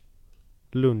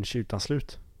 Lunch utan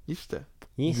slut. just det.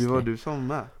 Just Det var det. du som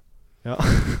med. Ja.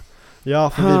 Ja,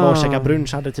 för vi var och käkade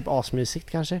brunch, hade typ asmysigt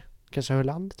kanske. Kanske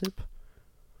Höland typ.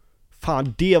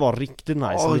 Fan, det var riktigt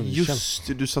nice. Ja, lunchen. just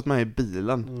det. Du satt med i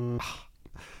bilen. Mm.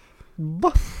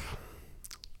 Va?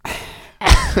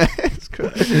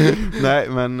 Nej,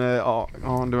 men ja,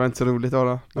 det var inte så roligt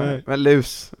då. Nej. Men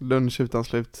lunch utan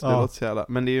slut. Det Ja. låter så jävla.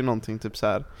 Men det är ju någonting typ så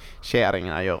här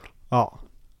käringar gör. Ja.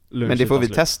 Lunch Men det får utan vi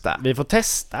slut. testa. Vi får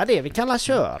testa det, vi kan la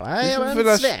köra Vi får en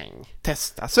väl sväng.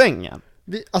 Testa svängen.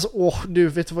 Du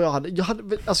vet du vad jag hade?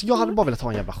 Jag hade bara velat ha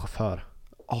en jävla chaufför.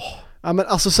 Åh, Ja, men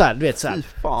alltså så här, du vet så här. fy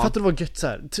fan. Fattar du vad gött så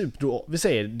här, typ då, vi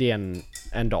säger det är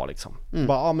en dag liksom.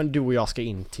 Bara, ja men du och jag ska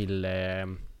in till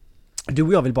du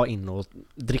och jag vill bara in och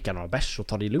dricka några bärs och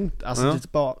ta det lugnt. Alltså Ja. det är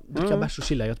typ bara dricka bärs och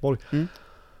chilla i Göteborg. Mm.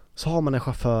 Så har man en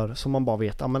chaufför som man bara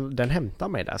vet, ja men den hämtar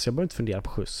mig där, så jag behöver inte fundera på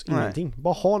skjuts, Nej. ingenting.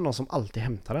 Bara ha någon som alltid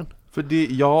hämtar den. För det,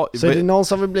 Så är det någon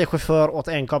som vill bli chaufför åt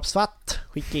en kopp svart,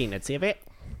 skicka in ett CV.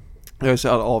 jag är så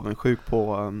jävla avundsjuk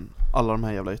på alla de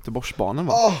här jävla Göteborgsbarnen,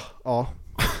 va? Ja.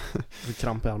 Det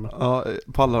kramp i armen. Ja,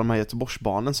 på alla de här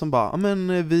Göteborgsbarnen som bara, ja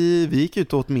men vi gick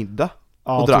ut och åt middag.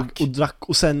 Ja, och drack. och drack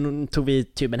och sen tog vi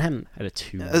tuben hem. Eller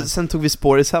tuben. Sen tog vi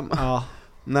spåris hem. Ja.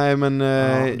 Nej, men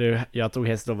Ja, jag tog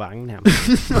häst och vagn hem.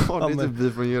 ja, det är typ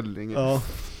vi från Göllinge. Ja.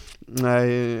 Nej,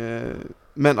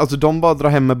 men alltså de bara drar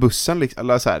hem med bussen liksom,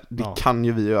 eller så här, det Ja. kan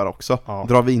ju vi göra också. Ja.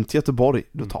 Drar vi in till Göteborg,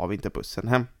 då tar vi inte bussen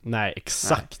hem. Nej,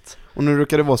 exakt. Och nu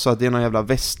råkar det vara så att det är någon jävla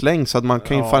västlängd, så att man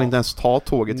kan ju Ja. fan inte ens ta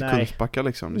tåget till Nej. Kungsbacka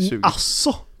liksom, det suger.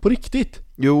 Asså, på riktigt?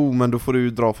 Jo, men då får du ju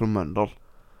dra från Mölndal.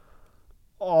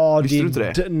 Visste du inte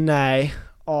det? Nej.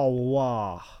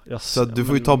 Wow. Så att du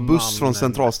får ju ta buss från mannen.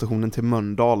 centralstationen till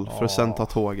Mölndal för att sen Ja. ta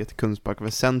tåget till Kungsbacka,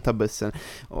 för sen ta bussen.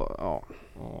 Och, ja.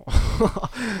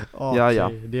 Okej,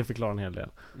 Ja. det förklarar en hel del.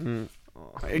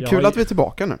 Kul att vi är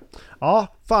tillbaka nu. Ja,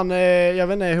 fan, jag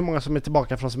vet inte hur många som är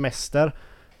tillbaka från semester.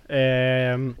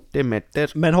 Det är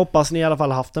mätter. Men hoppas ni i alla fall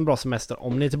har haft en bra semester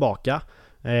om ni är tillbaka.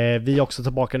 Vi är också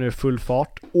tillbaka nu i full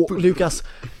fart. Och Lukas,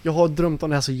 jag har drömt om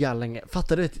det här så jävla länge.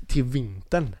 Fattar du det? Till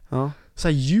vintern. Ja. Så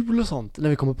här jul och sånt när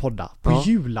vi kommer podda. På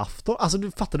julafton. Alltså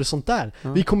du fattar du sånt där?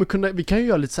 Ja. Vi kan ju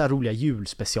göra lite så här roliga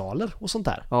julspecialer och sånt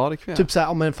där. Ja, det kan jag. Typ så här,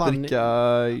 ja men fan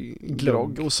dricka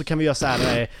glögg. Och så kan vi göra så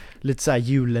här lite så här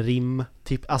julrim.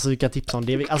 Alltså vi kan tipsa om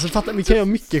det. Alltså fattar, vi kan göra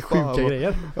mycket sjuka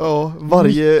grejer. Ja,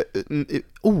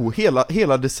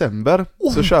 hela december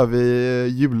så kör vi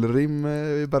julrim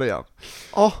i början.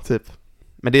 Ja. Typ.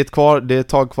 Men det är ett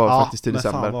tag kvar faktiskt till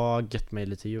december. Men fan vad gött med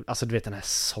lite jul. Alltså du vet den här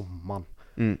sommaren.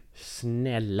 Mm.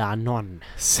 Snälla någon.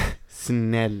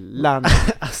 Snälla någon.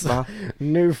 Alltså,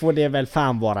 nu får det väl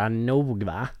fan vara nog,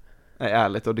 va? Nej,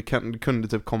 ärligt, och det kunde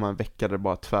typ komma en vecka där det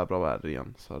bara är tvärbra väder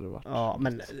igen, så hade det varit. Ja,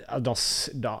 men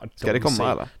Ska det komma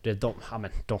säger,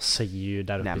 eller? de säger ju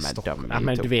där uppe Nej, i men Stockholm. de är Ja,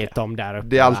 men inte du vet de där uppe.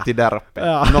 Det är alltid där uppe.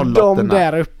 Ja, de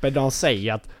där uppe, de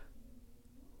säger att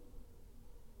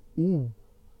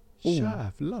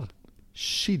Jävlar.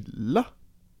 Chilla.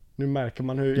 Nu märker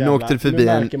man hur Nu åkte det förbi nu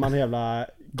märker man hur jävla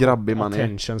grabbig man är.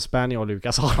 attention span jag och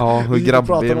Lukas har. Ja, hur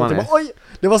grabbig man är. Oj,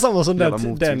 det var samma som Jävla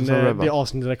det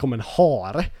avsnittet där det kom en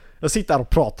hare. Jag sitter här och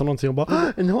pratar någonting och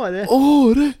bara en hare.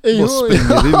 Bara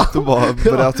springer ut och bara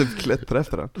börjar typ klättra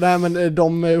efter den. Nej men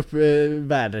de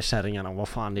väderkärringarna, vad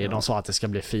fan det är, de sa att det ska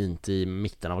bli fint i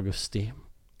mitten av augusti.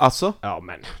 Alltså? Ja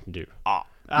men du.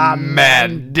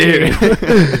 Men du!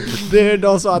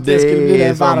 De sa att det skulle bli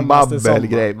den varmaste sommaren.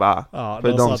 Grej, bara. Ja,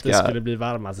 de sa att det skulle bli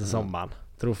varmaste sommaren.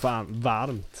 Tror fan,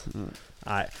 varmt.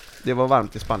 Nej. Det var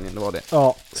varmt i Spanien, det var det.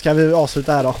 Ja, ska vi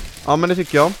avsluta här då? Ja men det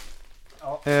tycker jag.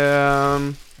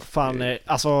 Fan,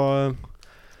 alltså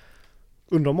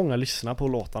undrar om många lyssnar på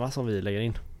låtarna som vi lägger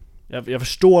in. Jag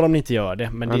förstår om ni inte gör det,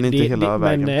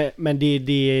 men det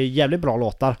är jävligt bra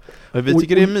låtar. Vi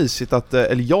tycker det är mysigt att,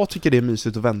 eller jag tycker det är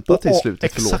mysigt att vänta till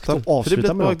slutet för låten. Och för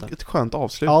det blir ett skönt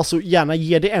avslut. Ja, så gärna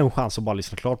ge det en chans att bara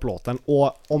lyssna klart på låten.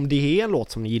 Och om det är en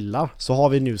låt som ni gillar så har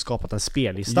vi nu skapat en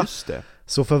spellista. Just det.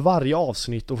 Så för varje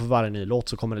avsnitt och för varje ny låt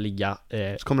så kommer det ligga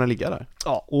så kommer den ligga där.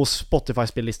 Ja, och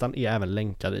Spotify-spellistan är även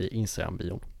länkad i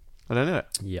Instagram-bion. Ja, den är det?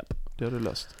 Japp. Det har du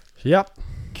löst. Ja.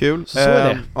 Kul. Så är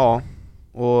det. Ja.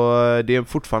 Och det är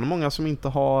fortfarande många som inte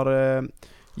har...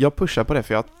 Jag pushar på det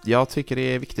för jag tycker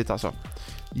det är viktigt alltså.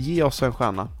 Ge oss en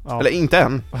stjärna. Ja. Eller inte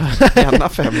en. Gärna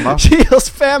 5. Ge oss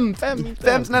 5. 5,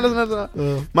 snälla.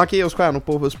 Man kan ge oss stjärnor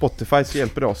på Spotify så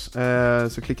hjälper det oss.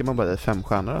 Så klickar man bara i 5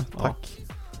 stjärnor. Tack.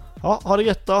 Ja, ha det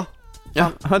gött då.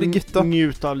 Ja, ha det gött då.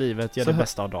 Njut av livet, gör det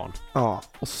bästa av dagen. Ja,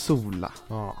 och sola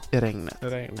i regnet.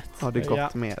 Ha det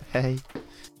gott med er. Hej.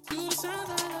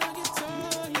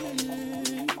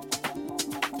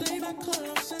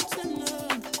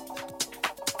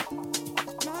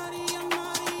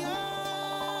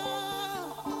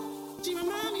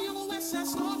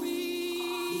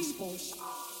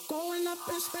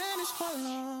 In Spanish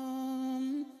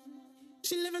Harlem,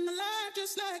 she living the life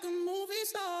just like a movie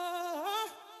star.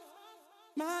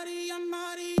 Maria,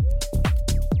 Maria.